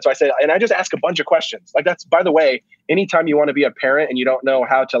kids love it. So I say, and I just ask a bunch of questions. Like that's, by the way, anytime you want to be a parent and you don't know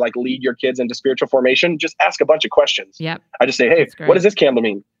how to like lead your kids into spiritual formation, just ask a bunch of questions. Yep. I just say, hey, what does this candle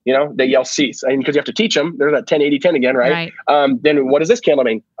mean? They yell cease. I mean, because you have to teach them. There's that 10-80-10 again, right? Then what does this candle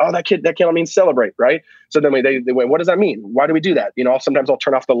mean? Oh, that candle means celebrate, right? So then they went, what does that mean? Why do we do that? Sometimes I'll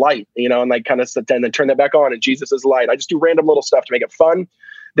turn off the light, and like kind of sit down and then turn that back on, and Jesus is light. I just do random little stuff to make it fun.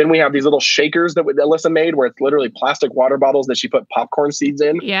 Then we have these little shakers that Alyssa made, where it's literally plastic water bottles that she put popcorn seeds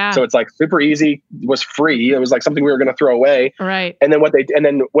in. Yeah. So it's like super easy. It was free. It was like something we were going to throw away. Right. And then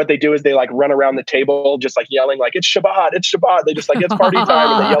what they do is they like run around the table, just like yelling like it's Shabbat, it's Shabbat. They just like it's party time,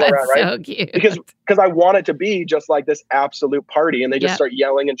 and they yell around, right? So cute. Because I want it to be just like this absolute party, and they just start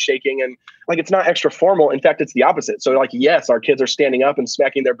yelling and shaking, and like it's not extra formal. In fact, it's the opposite. So like, yes, our kids are standing up and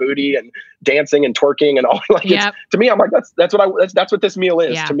smacking their booty and dancing and twerking and all. Like to me, I'm like that's what this meal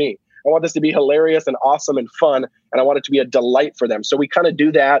is to me. I want this to be hilarious and awesome and fun, and I want it to be a delight for them. So we kind of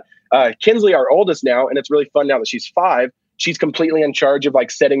do that. Kinsley, our oldest now, and it's really fun now that she's 5. She's completely in charge of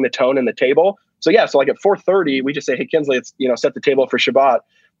like setting the tone and the table. So like at 4:30, we just say, hey, Kinsley, it's set the table for Shabbat.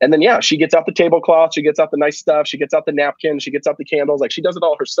 And then she gets out the tablecloth, she gets out the nice stuff, she gets out the napkins, she gets out the candles, like she does it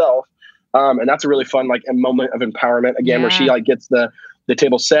all herself. And that's a really fun like a moment of empowerment again, where she like gets the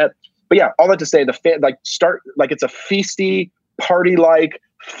table set. But all that to say, start like it's a feasty party like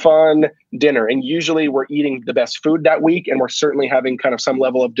fun dinner, and usually we're eating the best food that week, and we're certainly having kind of some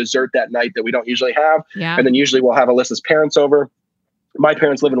level of dessert that night that we don't usually have. And then usually we'll have Alyssa's parents over. My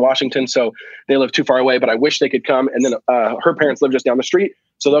parents live in Washington, so they live too far away, but I wish they could come. And then her parents live just down the street,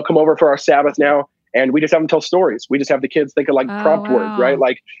 so they'll come over for our Sabbath now. And we just have them tell stories. We just have the kids think of like prompt words, right?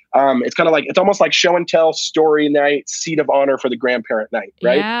 Like, it's kind of like, it's almost like show and tell story night, seat of honor for the grandparent night,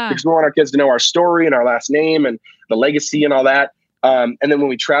 right? Yeah. Because we want our kids to know our story and our last name and the legacy and all that. And then when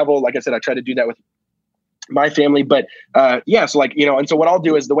we travel, like I said, I try to do that with my family. But so like, and so what I'll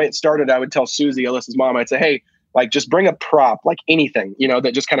do is the way it started, I would tell Susie, Alyssa's mom, I'd say, hey, like just bring a prop, like anything,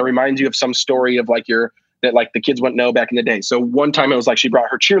 that just kind of reminds you of some story of like that like the kids wouldn't know back in the day. So one time it was like she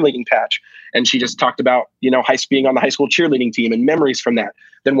brought her cheerleading patch and she just talked about, being on the high school cheerleading team and memories from that.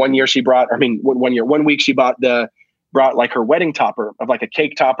 Then 1 year she brought, 1 week she brought like her wedding topper of like a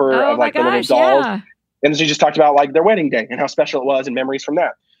cake topper of like the little dolls. Yeah. And she just talked about like their wedding day and how special it was and memories from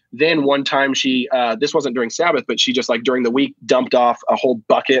that. Then one time she, this wasn't during Sabbath, but she just like during the week dumped off a whole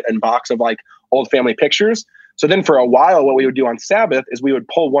bucket and box of like old family pictures. So then for a while, what we would do on Sabbath is we would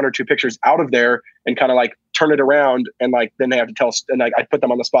pull 1 or 2 pictures out of there and kind of like turn it around. And like, then they have to tell, and like, I put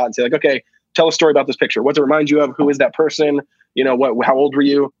them on the spot and say like, okay, tell a story about this picture. What does it remind you of? Who is that person? How old were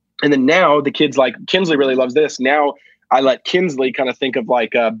you? And then now the kids, like Kinsley really loves this. Now I let Kinsley kind of think of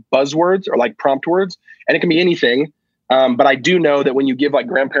like buzzwords or like prompt words, and it can be anything. But I do know that when you give like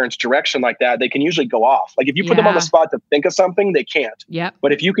grandparents direction like that, they can usually go off. Like if you put them on the spot to think of something, they can't. Yep.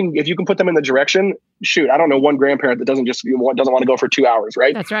 But if you can put them in the direction, shoot, I don't know one grandparent that doesn't want to go for 2 hours,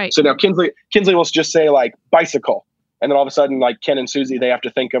 right? That's right. So now Kinsley will just say like bicycle, and then all of a sudden like Ken and Susie, they have to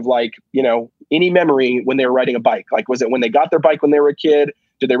think of like any memory when they were riding a bike. Like was it when they got their bike when they were a kid?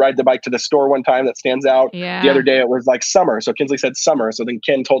 Did they ride the bike to the store one time that stands out? Yeah. The other day it was like summer, so Kinsley said summer. So then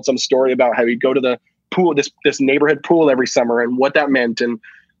Ken told some story about how he'd go to the pool, this neighborhood pool every summer and what that meant. And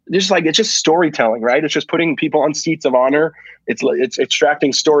it's just storytelling, right? It's just putting people on seats of honor. It's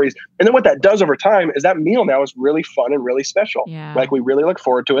extracting stories. And then what that does over time is that meal now is really fun and really special. Yeah. Like we really look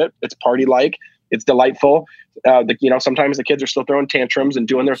forward to it. It's party-like, it's delightful. Sometimes the kids are still throwing tantrums and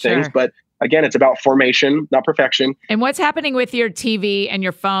doing their things, but again, it's about formation, not perfection. And what's happening with your TV and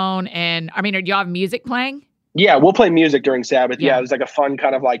your phone? And do y'all have music playing? Yeah, we'll play music during Sabbath. Yeah, it's like a fun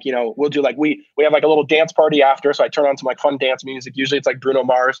kind of like, we'll do like, we have like a little dance party after. So I turn on some like fun dance music. Usually it's like Bruno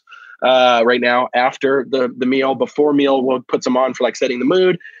Mars right now after the meal. Before meal, we'll put some on for like setting the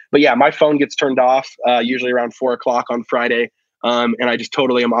mood. But yeah, my phone gets turned off usually around 4:00 on Friday. And I just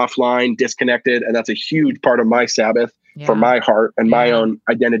totally am offline, disconnected. And that's a huge part of my Sabbath for my heart and my own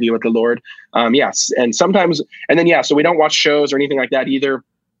identity with the Lord. Yes. And sometimes, so we don't watch shows or anything like that either.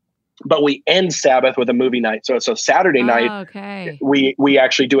 But we end Sabbath with a movie night. So Saturday night, we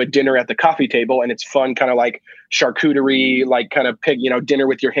actually do a dinner at the coffee table, and it's fun, kind of like charcuterie, like kind of dinner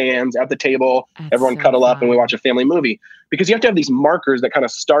with your hands at the table. That's everyone cuddle up and we watch a family movie, because you have to have these markers that kind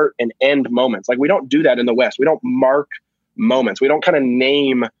of start and end moments. Like we don't do that in the West. We don't mark moments. We don't kind of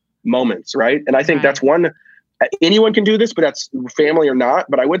name moments, right? And I think that's one. Anyone can do this, but that's family or not.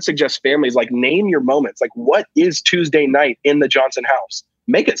 But I would suggest families like name your moments. Like what is Tuesday night in the Johnson house?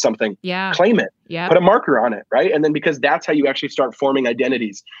 Make it something, claim it, put a marker on it, right? And then because that's how you actually start forming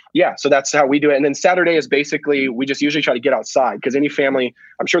identities. Yeah, so that's how we do it. And then Saturday is basically, we just usually try to get outside, because any family,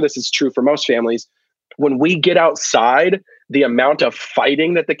 I'm sure this is true for most families, when we get outside, the amount of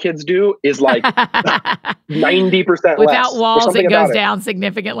fighting that the kids do is like 90% less. Without walls, it goes down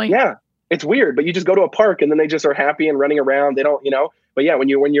significantly. Yeah, it's weird, but you just go to a park and then they just are happy and running around. They don't, but yeah, when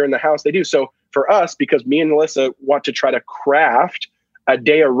you're in the house, they do. So for us, because me and Melissa want to try to craft a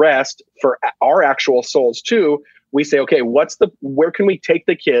day of rest for our actual souls too, we say, okay, where can we take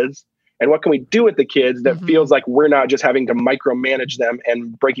the kids and what can we do with the kids that feels like we're not just having to micromanage them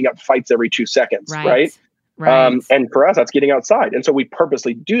and breaking up fights every 2 seconds, right? And for us, that's getting outside. And so we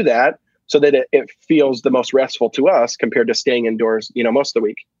purposely do that so that it feels the most restful to us compared to staying indoors, most of the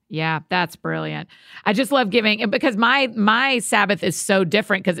week. Yeah, that's brilliant. I just love giving, because my Sabbath is so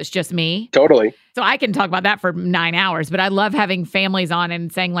different because it's just me. Totally. So I can talk about that for 9 hours, but I love having families on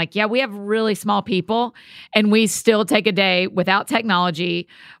and saying like, yeah, we have really small people and we still take a day without technology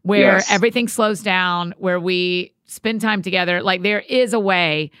where everything slows down, where we spend time together. Like there is a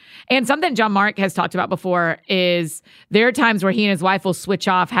way. And something John Mark has talked about before is there are times where he and his wife will switch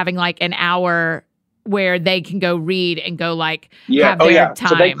off, having like an hour where they can go read and go like have their time.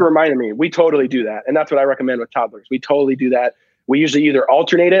 So thanks for reminding me. We totally do that. And that's what I recommend with toddlers. We totally do that. We usually either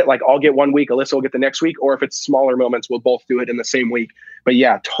alternate it, like I'll get 1 week, Alyssa will get the next week, or if it's smaller moments, we'll both do it in the same week. But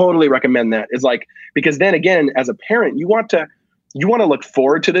yeah, totally recommend that. It's like, because then again, as a parent, you want to look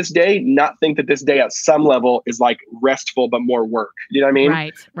forward to this day, not think that this day at some level is like restful, but more work. You know what I mean?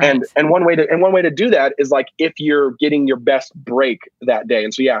 Right. And one way to do that is like if you're getting your best break that day.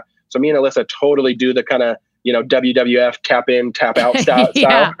 And so, yeah. So me and Alyssa totally do the kind of WWF tap in, tap out style.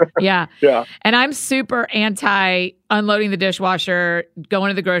 Yeah. Yeah. And I'm super anti unloading the dishwasher, going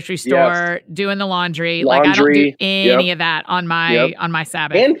to the grocery store, doing the laundry. Like I don't do any of that on my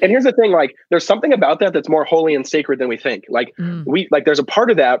Sabbath. And here's the thing, like there's something about that that's more holy and sacred than we think. Like there's a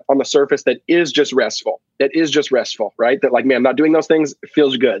part of that on the surface that is just restful. Right? That like, man, I'm not doing those things. It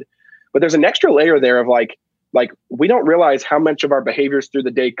feels good. But there's an extra layer there of like we don't realize how much of our behaviors through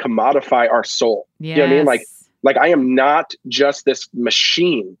the day commodify our soul. Yes. You know what I mean? Like I am not just this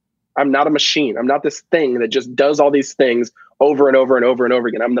machine. I'm not a machine. I'm not this thing that just does all these things over and over and over and over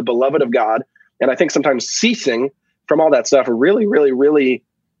again. I'm the beloved of God. And I think sometimes ceasing from all that stuff really, really, really,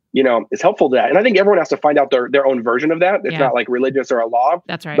 is helpful to that. And I think everyone has to find out their own version of that. It's not like religious or a law.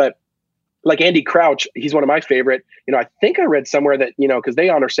 That's right. But like Andy Crouch, he's one of my favorite. I think I read somewhere that, because they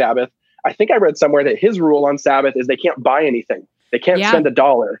honor Sabbath. I think I read somewhere that his rule on Sabbath is they can't buy anything. They can't spend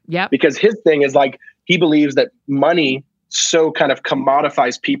 $1 because his thing is like, he believes that money so kind of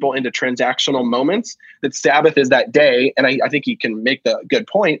commodifies people into transactional moments that Sabbath is that day. And I think he can make the good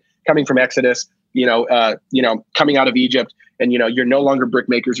point coming from Exodus, coming out of Egypt and, you're no longer brick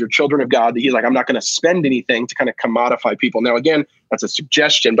makers, you're children of God. He's like, I'm not going to spend anything to kind of commodify people. Now, again, that's a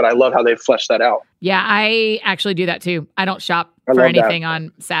suggestion, but I love how they've fleshed that out. Yeah, I actually do that too. I don't shop for anything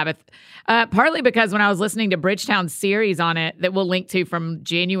on Sabbath. Partly because when I was listening to Bridgetown's series on it that we'll link to from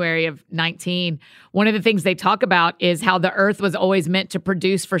January of 19, one of the things they talk about is how the earth was always meant to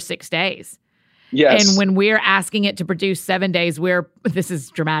produce for 6 days. Yes. And when we're asking it to produce 7 days, this is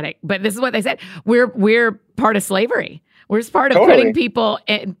dramatic, but this is what they said. We're part of slavery. We're just part of putting people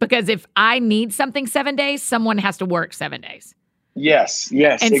in, because if I need something 7 days, someone has to work 7 days. Yes.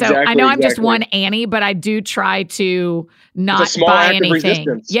 And so I know I'm just one Annie, but I do try to not buy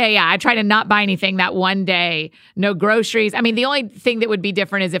anything. Yeah. I try to not buy anything that one day. No groceries. I mean, the only thing that would be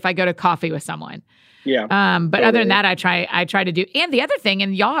different is if I go to coffee with someone. Yeah. But other than that, I try to do. And the other thing,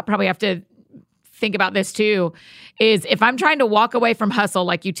 and y'all probably have to think about this too, is if I'm trying to walk away from hustle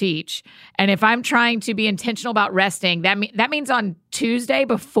like you teach, and if I'm trying to be intentional about resting, that means on Tuesday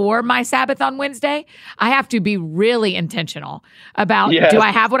before my Sabbath on Wednesday, I have to be really intentional about, do I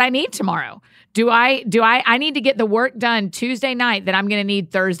have what I need tomorrow? I need to get the work done Tuesday night that I'm going to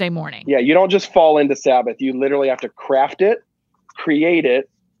need Thursday morning. Yeah. You don't just fall into Sabbath. You literally have to craft it, create it,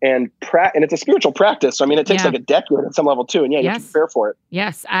 and it's a spiritual practice. So, I mean, it takes like a decade at some level too. And you have to prepare for it.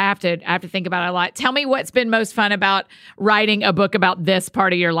 Yes. I have to think about it a lot. Tell me what's been most fun about writing a book about this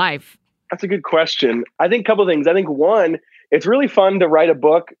part of your life. That's a good question. I think a couple of things. I think one, it's really fun to write a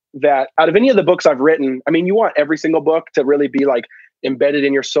book that out of any of the books I've written, I mean, you want every single book to really be like embedded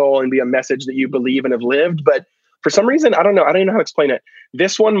in your soul and be a message that you believe and have lived. But for some reason, I don't know how to explain it.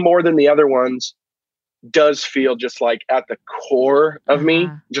 This one more than the other ones does feel just like at the core of me,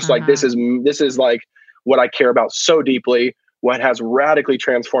 just like this is like what I care about so deeply, what has radically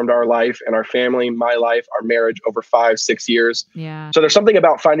transformed our life and our family, my life, our marriage over 5-6 years. Yeah. So there's something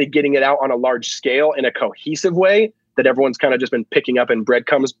about finally getting it out on a large scale in a cohesive way that everyone's kind of just been picking up in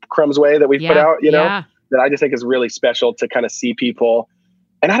breadcrumbs way that we've put out, that I just think is really special to kind of see people.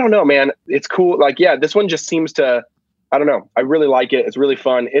 And I don't know, man, it's cool. Like, this one just seems to, I don't know. I really like it. It's really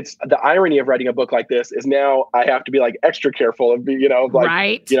fun. It's the irony of writing a book like this is now I have to be like extra careful of,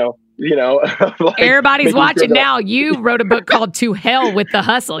 like, like everybody's watching now. You wrote a book called To Hell with the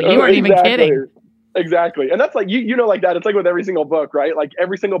Hustle. You weren't even kidding. Exactly. And that's like, like that. It's like with every single book, right? Like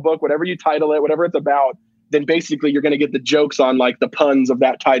every single book, whatever you title it, whatever it's about, then basically you're going to get the jokes on like the puns of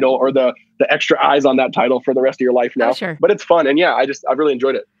that title or the extra eyes on that title for the rest of your life now. Oh, sure. But it's fun. And I've really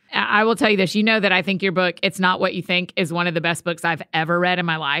enjoyed it. I will tell you this. That I think your book, It's Not What You Think, is one of the best books I've ever read in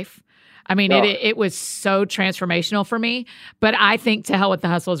my life. I mean, it was so transformational for me, but I think To Hell with the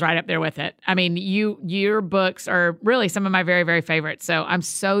Hustle is right up there with it. I mean, your books are really some of my very, very favorites. So I'm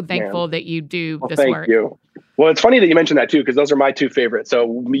so thankful that you do this work. Thank you. Well, it's funny that you mentioned that too, because those are my two favorites.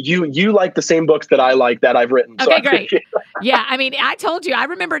 So you like the same books that I like that I've written. Okay, great. Yeah. I mean, I told you, I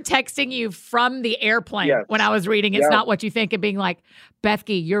remember texting you from the airplane when I was reading It's Not What You Think and being like,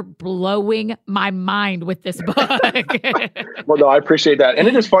 Bethke, you're blowing my mind with this book. Well, no, I appreciate that. And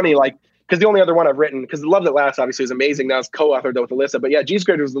it is funny, like, because the only other one I've written, because Love That Lasts obviously is amazing. Now it's co-authored with Alyssa, but Jesus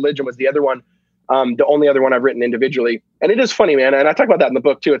Greater Religion was the other one, the only other one I've written individually. And it is funny, man. And I talk about that in the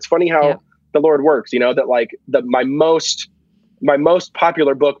book too. It's funny how the Lord works, that like my most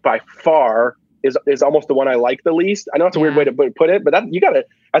popular book by far is almost the one I like the least. I know it's a weird way to put it, but that you gotta,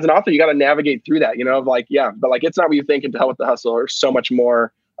 as an author, you gotta navigate through that, of like, but like, It's Not What You Think and To Hell with the Hustle are so much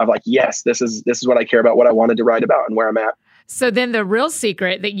more of like, yes, this is what I care about, what I wanted to write about and where I'm at. So then the real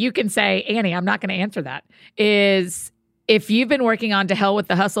secret that you can say, Annie, I'm not going to answer that, is If you've been working on To Hell with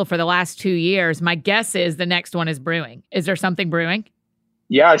the Hustle for the last 2 years, my guess is the next one is brewing. Is there something brewing?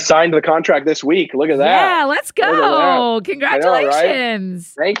 Yeah, I signed the contract this week. Look at that. Yeah, let's go.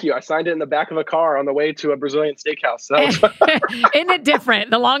 Congratulations. Know, right? Thank you. I signed it in the back of a car on the way to a Brazilian steakhouse. So. Isn't it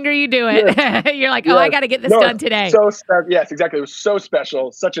different? The longer you do it, you're like, I got to get this done today. Yes, exactly. It was so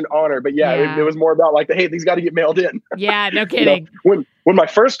special, such an honor. But it was more about like, hey, these got to get mailed in. Yeah, no kidding. When my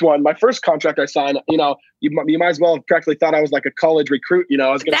first contract I signed, you might as well have practically thought I was like a college recruit. I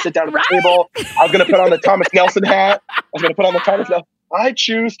was going to sit down at the table. I was going to put on the Thomas Nelson hat. I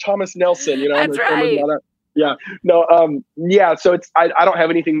choose Thomas Nelson, That's right. Yeah. No. So I don't have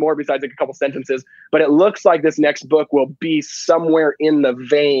anything more besides like a couple sentences, but it looks like this next book will be somewhere in the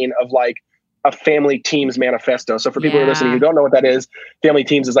vein of like a Family Teams manifesto. So for people who are listening who don't know what that is, Family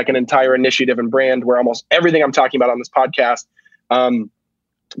Teams is like an entire initiative and brand where almost everything I'm talking about on this podcast,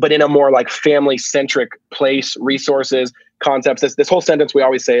 but in a more like family centric place, resources, concepts. This whole sentence we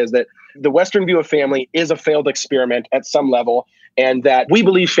always say is that the Western view of family is a failed experiment at some level, and that we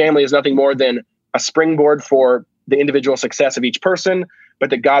believe family is nothing more than a springboard for the individual success of each person, but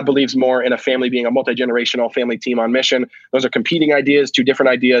that God believes more in a family being a multi-generational family team on mission. Those are competing ideas, two different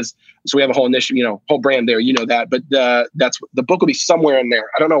ideas. So we have a whole initiative, whole brand there, that, but that's the book will be somewhere in there.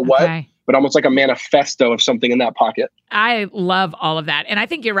 I don't know what, but almost like a manifesto of something in that pocket. I love all of that. And I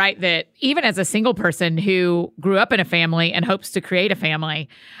think you're right that even as a single person who grew up in a family and hopes to create a family,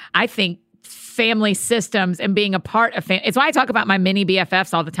 I think family systems and being a part of it's why I talk about my mini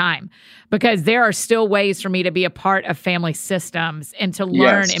BFFs all the time, because there are still ways for me to be a part of family systems and to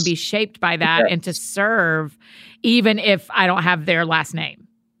learn and be shaped by that and to serve even if I don't have their last name.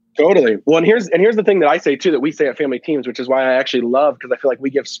 Totally. Well, and here's the thing that I say too, that we say at Family Teams, which is why I actually love, because I feel like we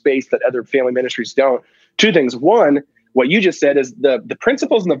give space that other family ministries don't. Two things. One, what you just said is the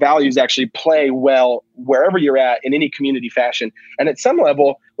principles and the values actually play well wherever you're at in any community fashion. And at some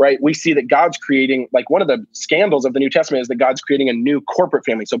level, right, we see that God's creating, like one of the scandals of the New Testament is that God's creating a new corporate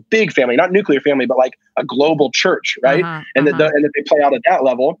family. So big family, not nuclear family, but like a global church, right? And that they play out at that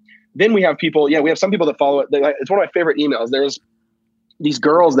level. Then we have people, we have some people that follow it. It's one of my favorite emails. There's these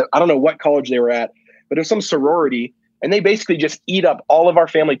girls that I don't know what college they were at, but there's some sorority. And they basically just eat up all of our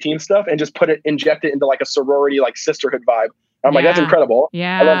Family Team stuff and just inject it into like a sorority, like sisterhood vibe. I'm like, that's incredible.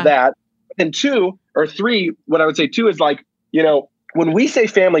 Yeah. I love that. And two or three, what I would say too is like, when we say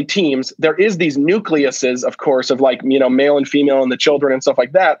Family Teams, there is these nucleuses, of course, of like, male and female and the children and stuff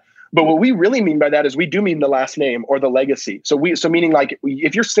like that. But what we really mean by that is we do mean the last name or the legacy. So meaning like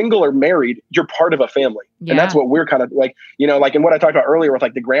if you're single or married, you're part of a family. And that's what we're kind of like, like in what I talked about earlier with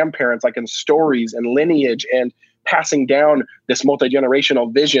like the grandparents, like in stories and lineage and passing down this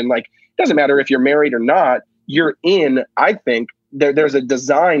multi-generational vision. Like, it doesn't matter if you're married or not, you're in, I think there's a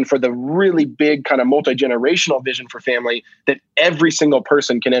design for the really big kind of multi-generational vision for family that every single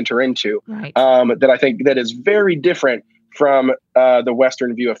person can enter into. Right. That I think that is very different from the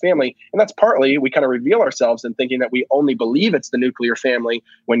Western view of family. And that's partly we kind of reveal ourselves in thinking that we only believe it's the nuclear family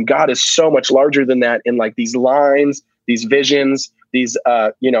when God is so much larger than that in like these lines, these visions, these,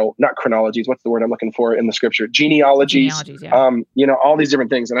 not chronologies, what's the word I'm looking for in the scripture? Genealogies, all these different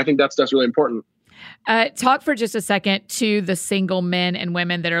things. And I think that's really important. Talk for just a second to the single men and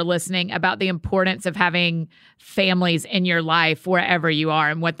women that are listening about the importance of having families in your life wherever you are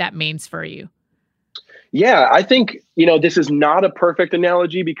and what that means for you. Yeah, I think, this is not a perfect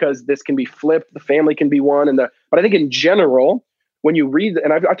analogy because this can be flipped. The family can be one. But I think in general, when you read,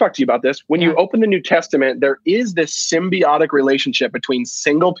 and I've talked to you about this, when you open the New Testament, there is this symbiotic relationship between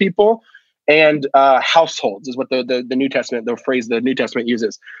single people and households is what the New Testament, the phrase the New Testament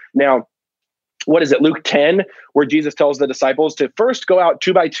uses. Now, what is it? Luke 10, where Jesus tells the disciples to first go out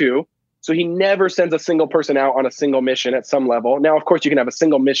 2 by 2. So he never sends a single person out on a single mission at some level. Now, of course, you can have a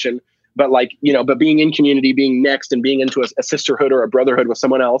single mission, but but being in community, being next and being into a sisterhood or a brotherhood with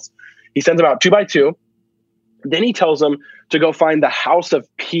someone else, he sends them out 2 by 2. Then he tells them to go find the house of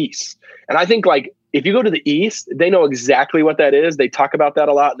peace. And I think if you go to the East, they know exactly what that is. They talk about that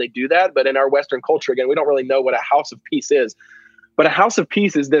a lot. They do that. But in our Western culture, again, we don't really know what a house of peace is. But a house of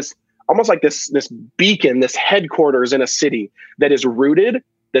peace is this almost like this beacon, this headquarters in a city that is rooted,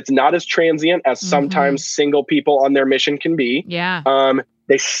 that's not as transient as sometimes single people on their mission can be. Yeah.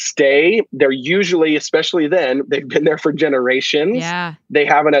 They stay. They're usually, especially then, they've been there for generations. Yeah. They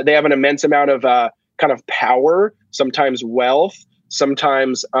have an immense amount of kind of power, sometimes wealth,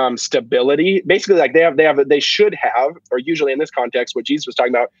 sometimes stability. Basically, they should have, or usually in this context, what Jesus was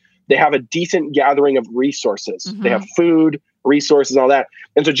talking about, they have a decent gathering of resources. They have food, resources, all that.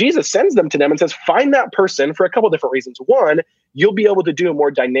 And so Jesus sends them to them and says, find that person for a couple different reasons. One, you'll be able to do a more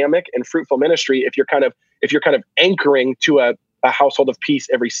dynamic and fruitful ministry if you're kind of if you're kind of anchoring to a household of peace,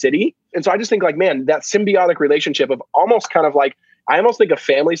 every city. And so I just think like, man, that symbiotic relationship of almost kind of like, I almost think of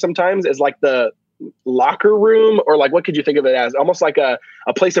family sometimes as like the locker room, or like, what could you think of it as? Almost like a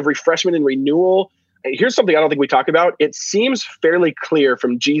place of refreshment and renewal. Here's something I don't think we talk about. It seems fairly clear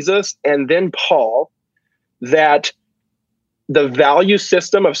from Jesus and then Paul that the value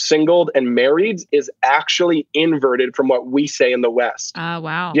system of singled and marrieds is actually inverted from what we say in the West.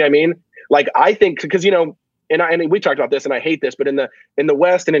 Wow. You know what I mean? Like, I think, because, you know, and we talked about this and I hate this, but in the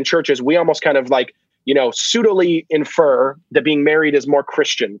West and in churches, we almost kind of like, you know, pseudily infer that being married is more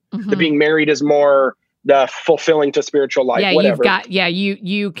Christian, that being married is more fulfilling to spiritual life, whatever.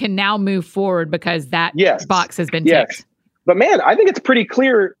 You can now move forward because that box has been ticked. But man, I think it's pretty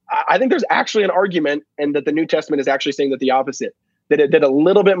clear. I think there's actually an argument, and that the New Testament is actually saying that the opposite, that it did a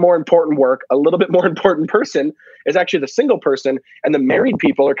little bit more important work, a little bit more important person is actually the single person, and the married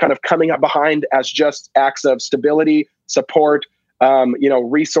people are kind of coming up behind as just acts of stability, support, you know,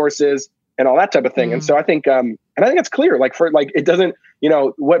 resources, and all that type of thing. And so I think, and I think it's clear, like it doesn't, you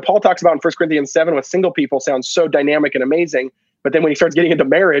know, what Paul talks about in 1 Corinthians 7 with single people sounds so dynamic and amazing. But then when he starts getting into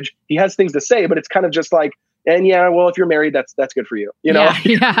marriage, he has things to say, but it's kind of just like, and yeah, well, if you're married, that's good for you, you know?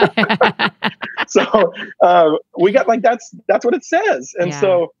 Yeah. So we got like, that's what it says. And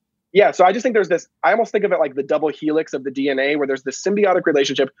so I just think there's this, I almost think of it like the double helix of the DNA, where there's this symbiotic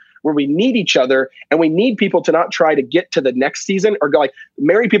relationship where we need each other, and we need people to not try to get to the next season or go like,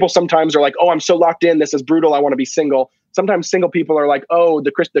 married people sometimes are like, oh, I'm so locked in, this is brutal, I want to be single. Sometimes single people are like, oh,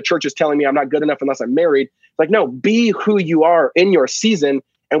 the church is telling me I'm not good enough unless I'm married. Like, no, be who you are in your season.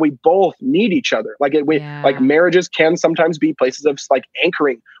 And we both need each other. Like like marriages can sometimes be places of like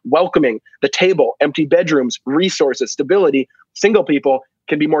anchoring, welcoming, the table, empty bedrooms, resources, stability. Single people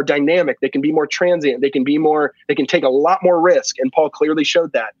can be more dynamic. They can be more transient. They can take a lot more risk. And Paul clearly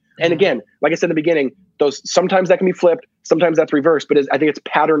showed that. And again, like I said in the beginning, sometimes that can be flipped, sometimes that's reversed, but I think it's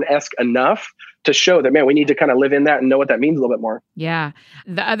pattern-esque enough to show that, man, we need to kind of live in that and know what that means a little bit more. Yeah.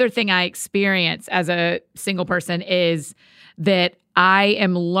 The other thing I experience as a single person is that I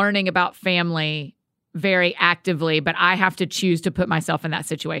am learning about family very actively, but I have to choose to put myself in that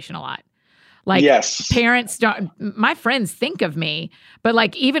situation a lot. Like, parents don't, my friends think of me, but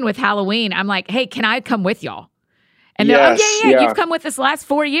like, even with Halloween, I'm like, hey, can I come with y'all? And they're like, yeah, you've come with us the last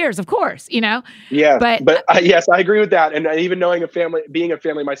 4 years, of course, you know? Yeah. But yes, I agree with that. And even knowing being a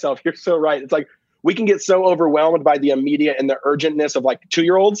family myself, you're so right. It's like, we can get so overwhelmed by the immediate and the urgentness of like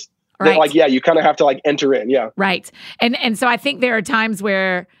 2-year-olds. Right. That like, you kind of have to like enter in. Yeah. Right. And so I think there are times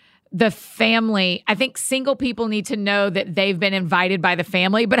where the family, I think single people need to know that they've been invited by the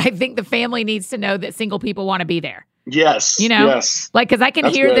family, but I think the family needs to know that single people want to be there. Yes. You know, yes. Like, cause I can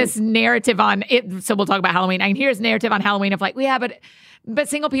hear this narrative on it. So we'll talk about Halloween. I can hear this narrative on Halloween of like, but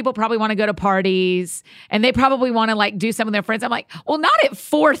single people probably want to go to parties and they probably want to like do some of their friends. I'm like, well, not at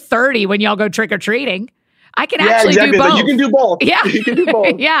 4:30 when y'all go trick or treating. I can actually do both. You can do both. Yeah. You can do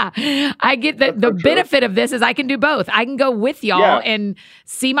both. Yeah. I get that the benefit of this is I can do both. I can go with y'all and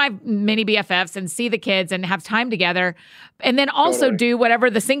see my mini BFFs and see the kids and have time together. And then also do whatever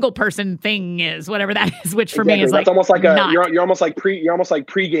the single person thing is, whatever that is, which for me is like, almost like you're almost like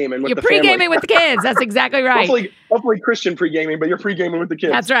pre-gaming with you're the pre-gaming family. with the kids. That's exactly right. Hopefully Christian pre-gaming, but you're pre-gaming with the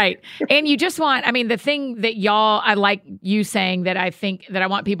kids. That's right. And you just want, I mean, the thing that I like you saying that I think that I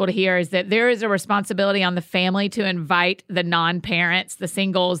want people to hear is that there is a responsibility on the family to invite the non-parents, the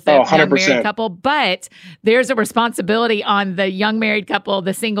singles, the young married couple, but there's a responsibility on the young married couple,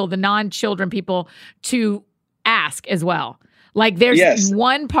 the single, the non-children people to ask as well. Like there's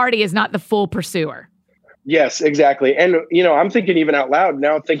one party is not the full pursuer. Yes, exactly. And, you know, I'm thinking even out loud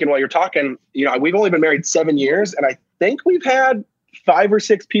now, thinking while you're talking, you know, we've only been married 7 years and I think we've had 5 or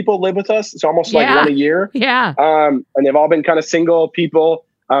 6 people live with us. It's almost like one a year. Yeah. And they've all been kind of single people,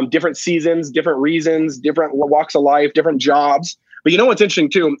 different seasons, different reasons, different walks of life, different jobs. But you know what's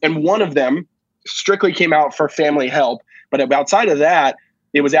interesting too? And one of them strictly came out for family help. But outside of that,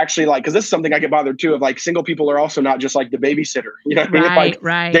 it was actually like, because this is something I get bothered too, of like single people are also not just like the babysitter. You know what I mean?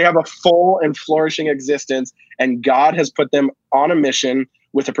 Right. They have a full and flourishing existence, and God has put them on a mission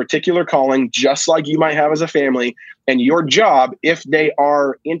with a particular calling, just like you might have as a family. And your job, if they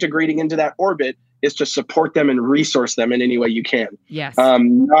are integrating into that orbit, is to support them and resource them in any way you can. Yes.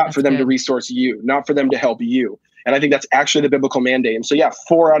 Not for them to resource you, not for them to help you. And I think that's actually the biblical mandate. And so,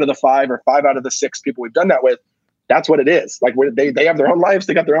 4 out of the 5 or 5 out of the 6 people we've done that with, that's what it is. Like they have their own lives.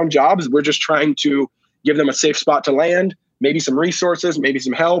 They got their own jobs. We're just trying to give them a safe spot to land, maybe some resources, maybe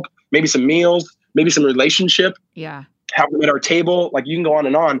some help, maybe some meals, maybe some relationship. Yeah. have them at our table. Like you can go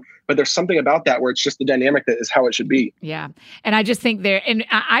on, but there's something about that where it's just the dynamic that is how it should be. Yeah. And I just think and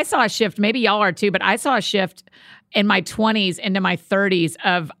I saw a shift, maybe y'all are too, but I saw a shift in my 20s into my 30s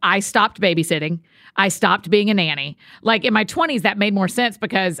of I stopped babysitting. I stopped being a nanny. Like in my 20s, that made more sense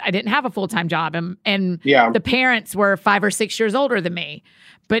because I didn't have a full-time job and the parents were 5 or 6 years older than me.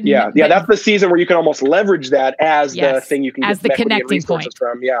 But that's the season where you can almost leverage that as the thing you can as get the connecting point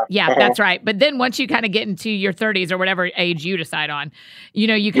from. Yeah, that's right. But then once you kind of get into your 30s or whatever age you decide on,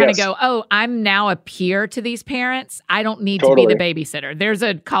 you kind of go, oh, I'm now a peer to these parents. I don't need to be the babysitter. There's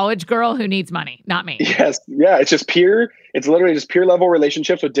a college girl who needs money, not me. Yes, yeah, it's just peer. It's literally just peer level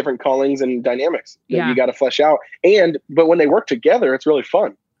relationships with different callings and dynamics that you got to flesh out. But when they work together, it's really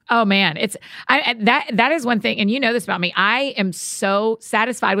fun. Oh man, that is one thing. And you know this about me. I am so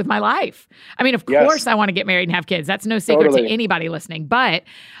satisfied with my life. I mean, of course I want to get married and have kids. That's no secret to anybody listening, but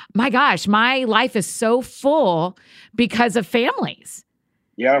my gosh, my life is so full because of families.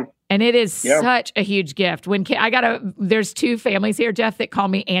 Yeah. And it is such a huge gift. There's 2 families here, Jeff, that call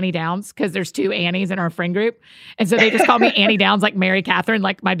me Annie Downs because there's 2 Annies in our friend group. And so they just call me Annie Downs, like Mary Catherine,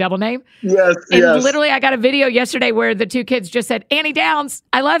 like my double name. Yes. And literally I got a video yesterday where the 2 kids just said, Annie Downs,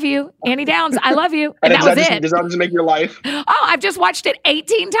 I love you. Annie Downs, I love you. And that was it. Does that just make your life? Oh, I've just watched it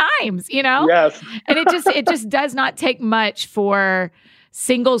 18 times, Yes. And it just does not take much for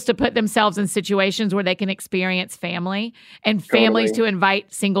singles to put themselves in situations where they can experience family and families to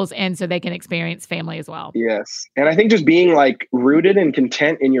invite singles in so they can experience family as well. Yes. And I think just being like rooted and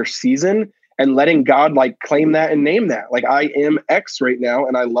content in your season and letting God like claim that and name that. Like I am X right now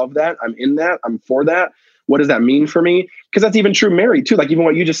and I love that. I'm in that. I'm for that. What does that mean for me? Because that's even true married too. Like even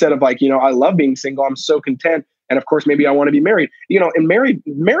what you just said of like, I love being single. I'm so content. And of course, maybe I want to be married, and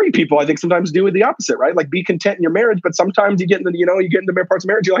married people, I think sometimes do the opposite, right? Like be content in your marriage, but sometimes you get into parts of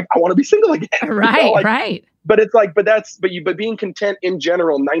marriage. You're like, I want to be single again. Right. Right. But it's like, but being content in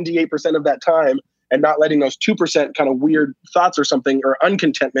general, 98% of that time and not letting those 2% kind of weird thoughts or something or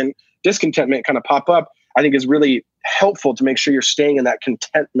discontentment kind of pop up, I think is really helpful to make sure you're staying in that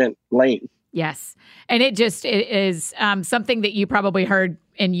contentment lane. Yes. And it is something that you probably heard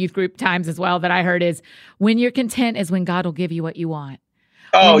in youth group times as well that I heard is when you're content is when God will give you what you want.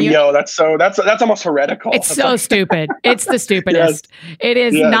 Oh, that's almost heretical. It's so stupid. It's the stupidest. Yes. It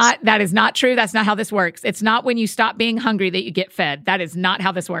is not, that is not true. That's not how this works. It's not when you stop being hungry that you get fed. That is not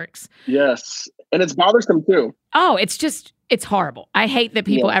how this works. Yes. And it's bothersome too. Oh, it's horrible. I hate that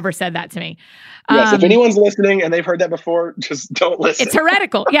people ever said that to me. Yes, if anyone's listening and they've heard that before, just don't listen. It's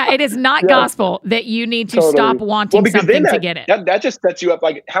heretical. Yeah, it is not gospel that you need to stop wanting something to get it. That just sets you up.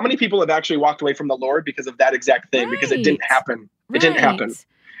 Like, how many people have actually walked away from the Lord because of that exact thing? Right. Because it didn't happen. It didn't happen.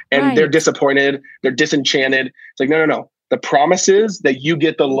 And they're disappointed. They're disenchanted. It's like, no. The promise is that you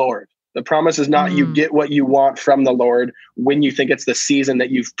get the Lord. The promise is not you get what you want from the Lord when you think it's the season that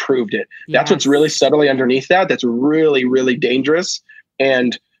you've proved it. Yes. That's what's really subtly underneath that. That's really, really dangerous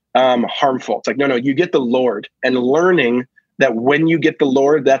and harmful. It's like, no, you get the Lord, and learning that when you get the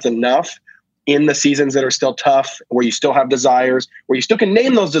Lord, that's enough in the seasons that are still tough, where you still have desires, where you still can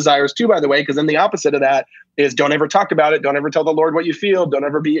name those desires too, by the way, because then the opposite of that is don't ever talk about it. Don't ever tell the Lord what you feel. Don't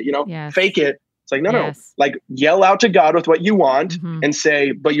ever be, fake it. It's like, no, like yell out to God with what you want and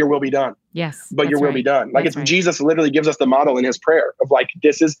say, but your will be done. Yes. But your will be done. Like Jesus literally gives us the model in his prayer of like,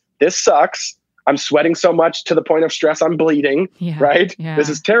 this sucks. I'm sweating so much to the point of stress. I'm bleeding, right? Yeah. This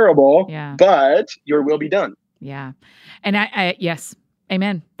is terrible, but your will be done. Yeah. And I yes.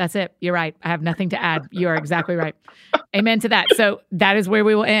 Amen. That's it. You're right. I have nothing to add. You are exactly right. Amen to that. So that is where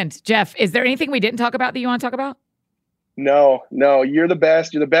we will end. Jeff, is there anything we didn't talk about that you want to talk about? No, you're the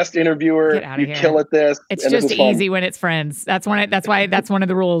best. You're the best interviewer. You kill at this. It's just easy when it's friends. That's why that's one of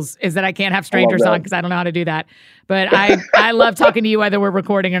the rules is that I can't have strangers on because I don't know how to do that. But I love talking to you whether we're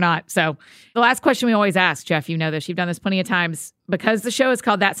recording or not. So the last question we always ask, Jeff, you know this, you've done this plenty of times because the show is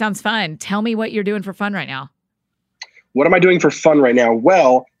called That Sounds Fun. Tell me what you're doing for fun right now. What am I doing for fun right now?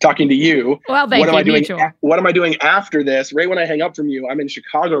 Well, talking to you. Well, what am I doing after this? Right when I hang up from you, I'm in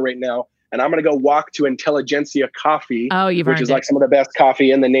Chicago right now. And I'm going to go walk to Intelligentsia Coffee, which is like some of the best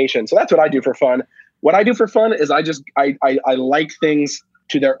coffee in the nation. So that's what I do for fun. What I do for fun is I like things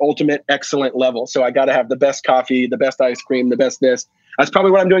to their ultimate excellent level. So I got to have the best coffee, the best ice cream, the best this. That's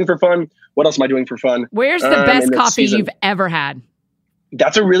probably what I'm doing for fun. What else am I doing for fun? Where's the best coffee you've ever had?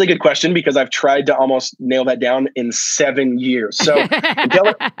 That's a really good question because I've tried to almost nail that down in 7 years. So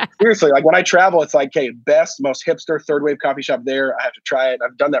seriously, like when I travel, it's like, okay, best, most hipster, third wave coffee shop there. I have to try it.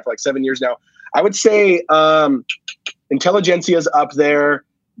 I've done that for like 7 years now. I would say Intelligentsia's up there.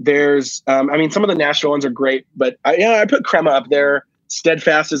 There's, some of the Nashville ones are great, but I put Crema up there.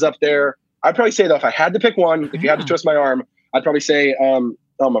 Steadfast is up there. I'd probably say though, if I had to pick one, if you had to twist my arm, I'd probably say,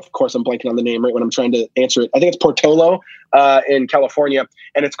 of course, I'm blanking on the name right when I'm trying to answer it. I think it's Portola in California.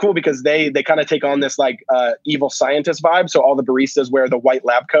 And it's cool because they kind of take on this like evil scientist vibe. So all the baristas wear the white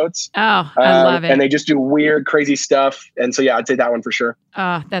lab coats. Oh, I love it. And they just do weird, crazy stuff. And so, yeah, I'd say that one for sure.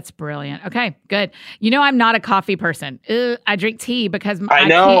 Oh, that's brilliant. Okay, good. I'm not a coffee person. I drink tea because I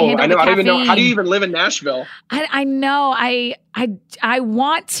know. I don't even know. How do you even live in Nashville? I know. I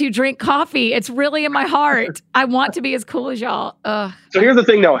want to drink coffee. It's really in my heart. I want to be as cool as y'all. Ugh. So here's the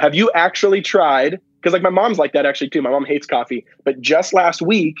thing though. Have you actually tried? Because like my mom's like that actually too. My mom hates coffee. But just last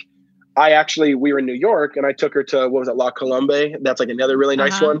week, we were in New York and I took her to, what was it, La Colombe? That's like another really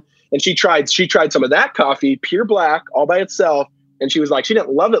nice one. And she tried some of that coffee, pure black, all by itself. And she was like, she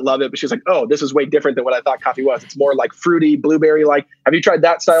didn't love it, but she was like, oh, this is way different than what I thought coffee was. It's more like fruity, blueberry-like. Have you tried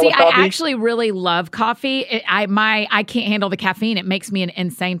that style of coffee? I actually really love coffee. I can't handle the caffeine. It makes me an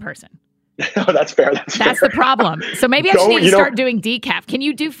insane person. Oh, that's fair. That's the problem. So maybe I should need to start doing decaf. Can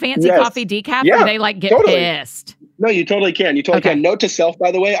you do fancy coffee decaf? Yeah, or they like get pissed? No, you totally can. You totally can. Note to self,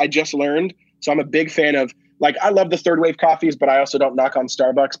 by the way, I just learned. So I'm a big fan of, like, I love the third wave coffees, but I also don't knock on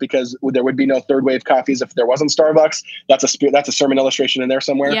Starbucks because there would be no third wave coffees if there wasn't Starbucks. That's a sermon illustration in there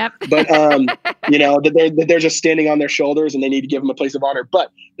somewhere. Yep. But that they're just standing on their shoulders and they need to give them a place of honor.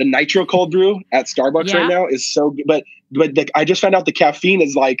 But the nitro cold brew at Starbucks right now is so good. But I just found out the caffeine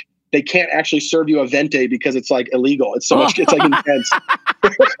is like, they can't actually serve you a venti because it's like illegal. It's so much. It's like intense.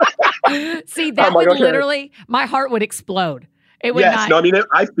 See, that would literally, my heart would explode. It would not. No, I mean,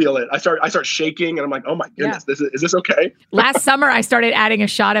 I feel it. I start shaking and I'm like, oh my goodness, is this okay? Last summer, I started adding a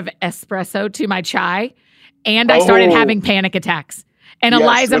shot of espresso to my chai and I started having panic attacks. And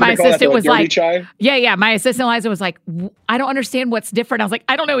Eliza, my assistant, was like, chai? Yeah. My assistant, Eliza, was like, I don't understand what's different. I was like,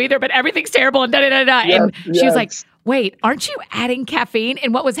 I don't know either, but everything's terrible and da-da-da-da. And she was like, wait, aren't you adding caffeine?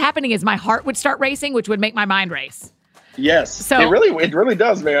 And what was happening is my heart would start racing, which would make my mind race. Yes. So it really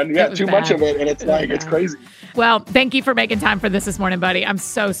does, man. Yeah, too much of it. And it's like, it's crazy. Well, thank you for making time for this morning, buddy. I'm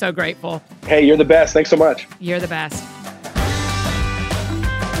so, so grateful. Hey, you're the best. Thanks so much. You're the best.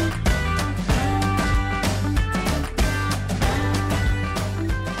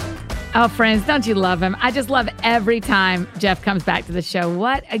 Oh, friends, don't you love him? I just love every time Jeff comes back to the show.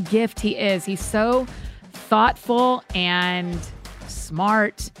 What a gift he is. He's so thoughtful and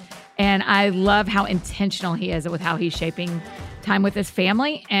smart. And I love how intentional he is with how he's shaping time with his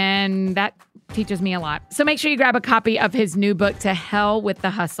family. And that teaches me a lot. So make sure you grab a copy of his new book, To Hell with the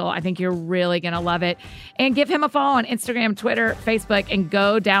Hustle. I think you're really going to love it. And give him a follow on Instagram, Twitter, Facebook, and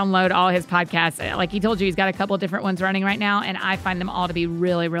go download all his podcasts. Like he told you, he's got a couple of different ones running right now, and I find them all to be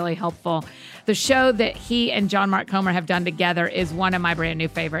really, really helpful. The show that he and John Mark Comer have done together is one of my brand new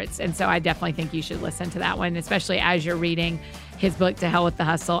favorites. And so I definitely think you should listen to that one, especially as you're reading his book, To Hell with the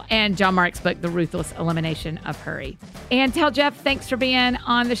Hustle, and John Mark's book, The Ruthless Elimination of Hurry. And tell Jeff, thanks for being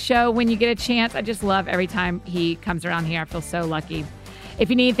on the show when you get a chance. I just love every time he comes around here. I feel so lucky. If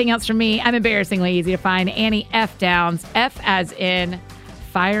you need anything else from me, I'm embarrassingly easy to find. Annie F. Downs, F as in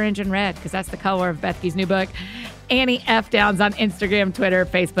Fire Engine Red, because that's the color of Bethke's new book. Annie F. Downs on Instagram, Twitter,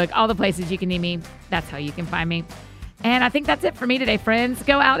 Facebook, all the places you can need me. That's how you can find me. And I think that's it for me today, friends.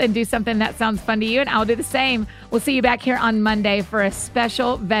 Go out and do something that sounds fun to you, and I'll do the same. We'll see you back here on Monday for a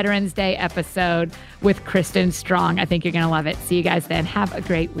special Veterans Day episode with Kristen Strong. I think you're going to love it. See you guys then. Have a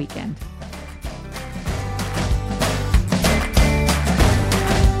great weekend.